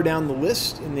are far down the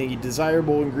list and the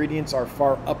desirable ingredients are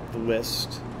far up the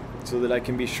list, so that I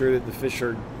can be sure that the fish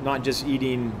are not just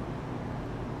eating,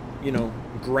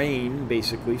 grain,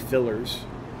 basically, fillers.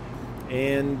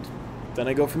 And then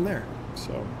I go from there.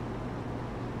 So,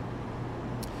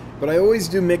 but I always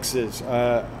do mixes,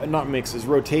 not mixes,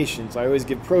 rotations. I always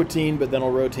give protein, but then I'll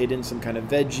rotate in some kind of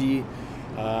veggie.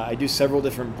 I do several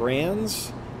different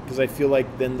brands because I feel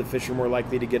like then the fish are more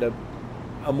likely to get a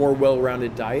more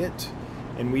well-rounded diet.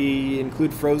 And we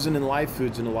include frozen and live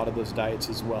foods in a lot of those diets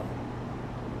as well.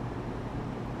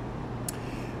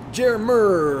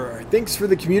 Jeremy, thanks for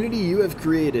the community you have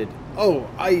created. Oh,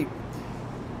 I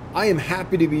am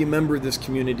happy to be a member of this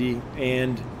community,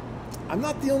 and I'm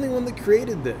not the only one that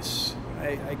created this.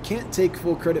 I can't take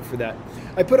full credit for that.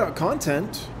 I put out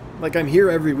content, like I'm here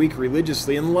every week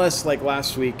religiously, unless like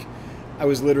last week I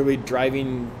was literally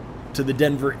driving to the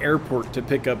Denver airport to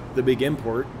pick up the big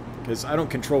import, because I don't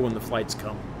control when the flights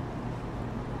come.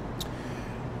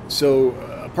 So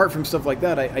apart from stuff like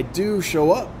that, I do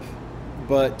show up,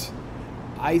 but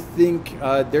I think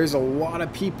there's a lot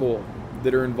of people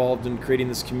that are involved in creating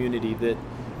this community that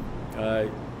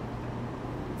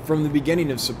from the beginning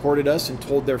have supported us and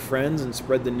told their friends and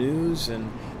spread the news.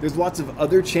 And there's lots of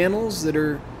other channels that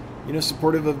are,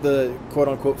 supportive of the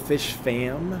quote-unquote fish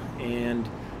fam and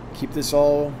keep this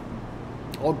all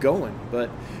going.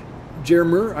 But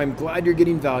Jeremy, I'm glad you're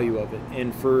getting value of it.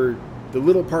 And for the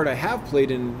little part I have played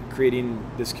in creating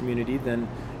this community, then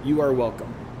you are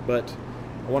welcome. But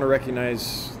I want to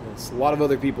recognize there's a lot of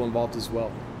other people involved as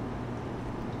well.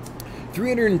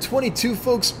 322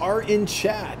 folks are in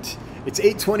chat. It's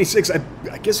 8:26.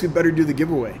 I guess we better do the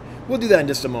giveaway. We'll do that in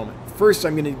just a moment. First,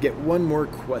 I'm going to get one more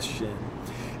question.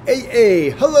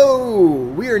 AA, hello.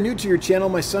 We are new to your channel.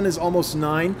 My son is almost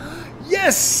 9.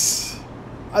 Yes!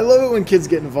 I love it when kids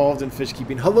get involved in fish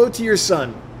keeping. Hello to your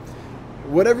son.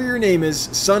 Whatever your name is,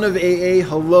 son of AA,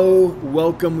 hello,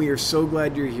 welcome. We are so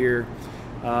glad you're here.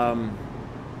 I've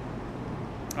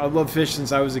loved fish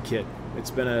since I was a kid.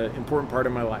 It's been an important part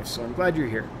of my life, so I'm glad you're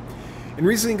here. And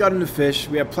recently got into fish.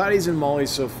 We have platies and mollies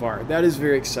so far. That is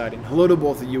very exciting. Hello to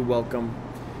both of you. Welcome.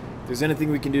 If there's anything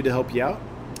we can do to help you out,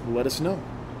 let us know.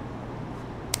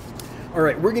 All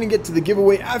right, we're going to get to the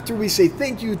giveaway after we say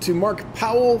thank you to Mark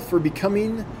Powell for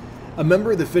becoming a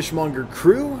member of the Fishmonger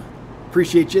crew.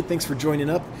 Appreciate you. Thanks for joining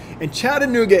up. And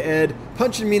Chattanooga Ed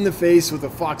punching me in the face with a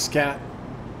foxcat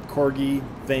corgi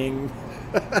thing.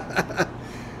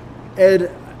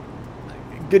 Ed,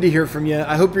 good to hear from you.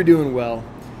 I hope you're doing well.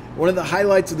 One of the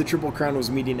highlights of the Triple Crown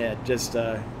was meeting Ed. Just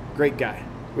a great guy.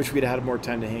 Wish we'd had more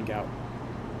time to hang out.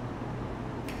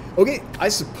 Okay, I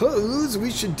suppose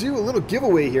we should do a little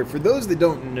giveaway here. For those that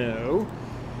don't know,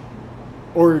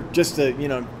 or just to,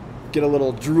 get a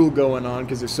little drool going on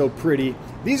because they're so pretty.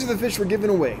 These are the fish we're giving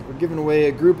away. We're giving away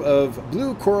a group of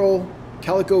blue coral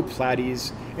calico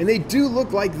platies, and they do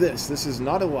look like this. This is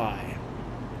not a lie.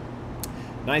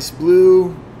 Nice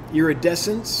blue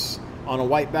iridescence on a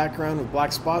white background with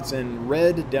black spots and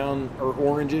red down, or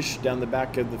orangish down the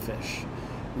back of the fish.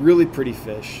 Really pretty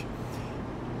fish.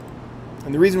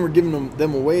 And the reason we're giving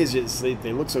them away is just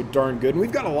they look so darn good. And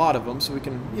we've got a lot of them, so we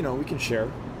can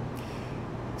share.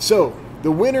 So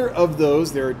the winner of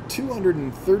those, there are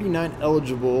 239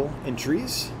 eligible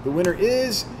entries. The winner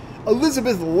is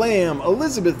Elizabeth Lamb.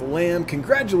 Elizabeth Lamb,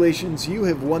 congratulations. You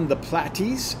have won the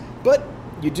platies, but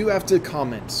you do have to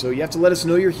comment. So you have to let us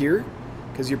know you're here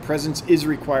because your presence is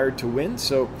required to win.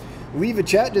 So leave a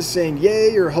chat just saying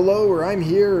yay or hello or I'm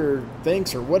here or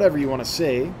thanks or whatever you want to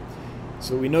say.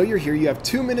 So we know you're here. You have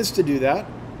 2 minutes to do that.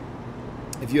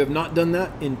 If you have not done that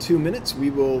in 2 minutes,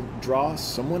 we will draw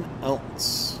someone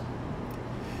else.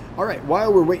 All right,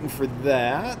 while we're waiting for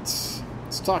that,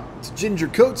 let's talk to Ginger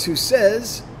Coates, who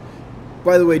says,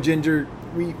 by the way, Ginger,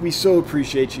 we so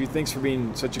appreciate you. Thanks for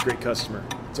being such a great customer.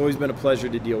 It's always been a pleasure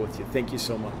to deal with you. Thank you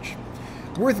so much.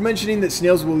 Worth mentioning that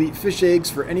snails will eat fish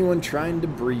eggs for anyone trying to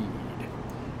breed.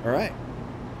 All right.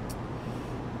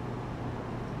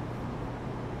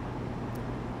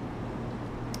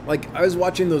 Like, I was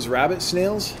watching those rabbit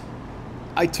snails.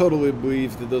 I totally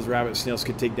believe that those rabbit snails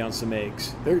could take down some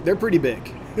eggs. They're pretty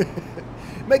big.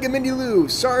 Mega Mindy Lou,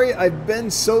 sorry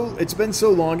it's been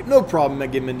so long. No problem,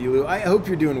 Mega Mindy Lou. I hope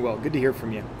you're doing well. Good to hear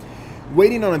from you.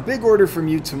 Waiting on a big order from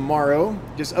you tomorrow.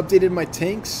 Just updated my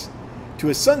tanks to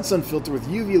a sun filter with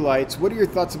UV lights. What are your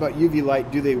thoughts about UV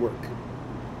light? Do they work?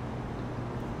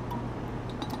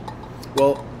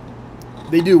 Well,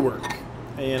 they do work.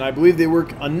 And I believe they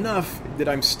work enough that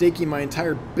I'm staking my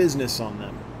entire business on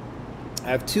them. I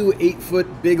have 2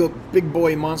 8-foot big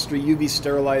boy monster UV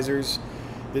sterilizers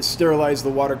that sterilize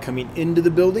the water coming into the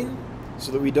building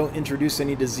so that we don't introduce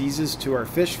any diseases to our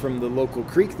fish from the local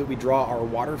creek that we draw our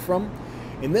water from.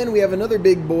 And then we have another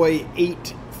big boy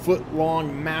 8-foot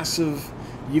long massive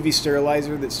UV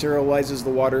sterilizer that sterilizes the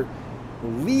water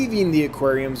leaving the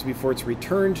aquariums before it's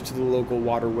returned to the local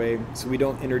waterway so we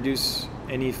don't introduce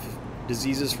any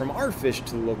diseases from our fish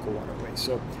to the local waterway.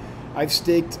 So I've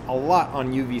staked a lot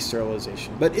on UV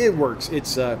sterilization, but it works.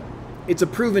 It's a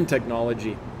proven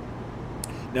technology.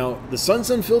 Now, the sun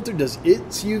filter, does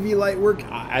its UV light work?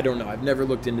 I don't know. I've never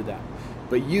looked into that.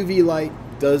 But UV light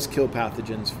does kill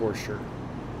pathogens for sure.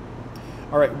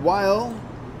 All right,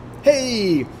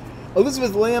 hey,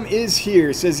 Elizabeth Lamb is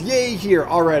here. Says, yay, here.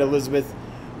 All right, Elizabeth.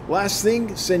 Last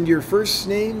thing, send your first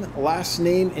name, last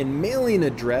name, and mailing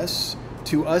address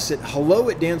to us at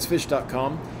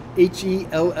hello@dansfish.com,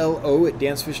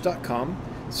 HELLO@dansfish.com,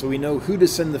 so we know who to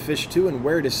send the fish to and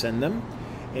where to send them.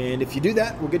 And if you do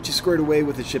that, we'll get you squared away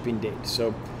with a shipping date.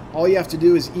 So all you have to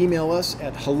do is email us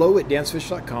at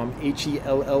hello@dansfish.com,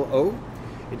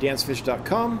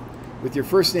 HELLO@dansfish.com, with your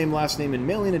first name, last name, and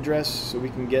mailing address so we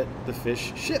can get the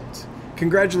fish shipped.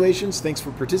 congratulations. Thanks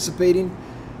for participating.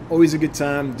 Always a good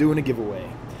time doing a giveaway.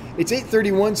 It's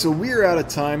 8:31, so we're out of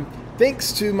time.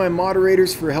 Thanks to my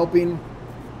moderators for helping,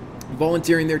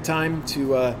 volunteering their time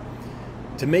to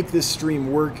make this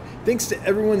stream work. Thanks to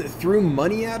everyone that threw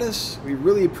money at us. We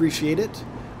really appreciate it.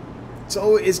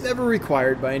 So it's never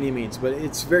required by any means, but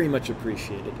it's very much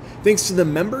appreciated. Thanks to the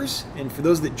members and for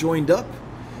those that joined up.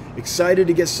 Excited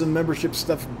to get some membership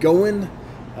stuff going.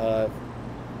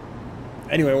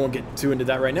 Anyway, I won't get too into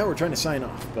that right now. We're trying to sign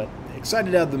off, but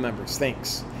excited to have the members.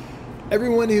 Thanks.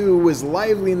 Everyone who was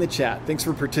lively in the chat, thanks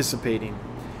for participating.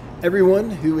 Everyone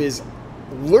who is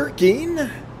lurking,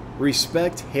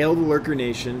 respect, hail the Lurker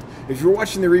Nation. If you're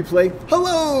watching the replay,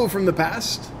 hello from the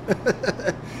past.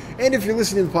 And if you're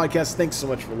listening to the podcast, thanks so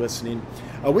much for listening.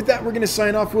 With that, we're going to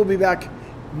sign off. We'll be back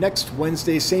next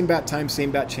Wednesday, same bat time,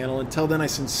 same bat channel. Until then, I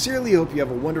sincerely hope you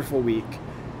have a wonderful week.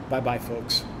 Bye-bye,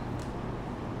 folks.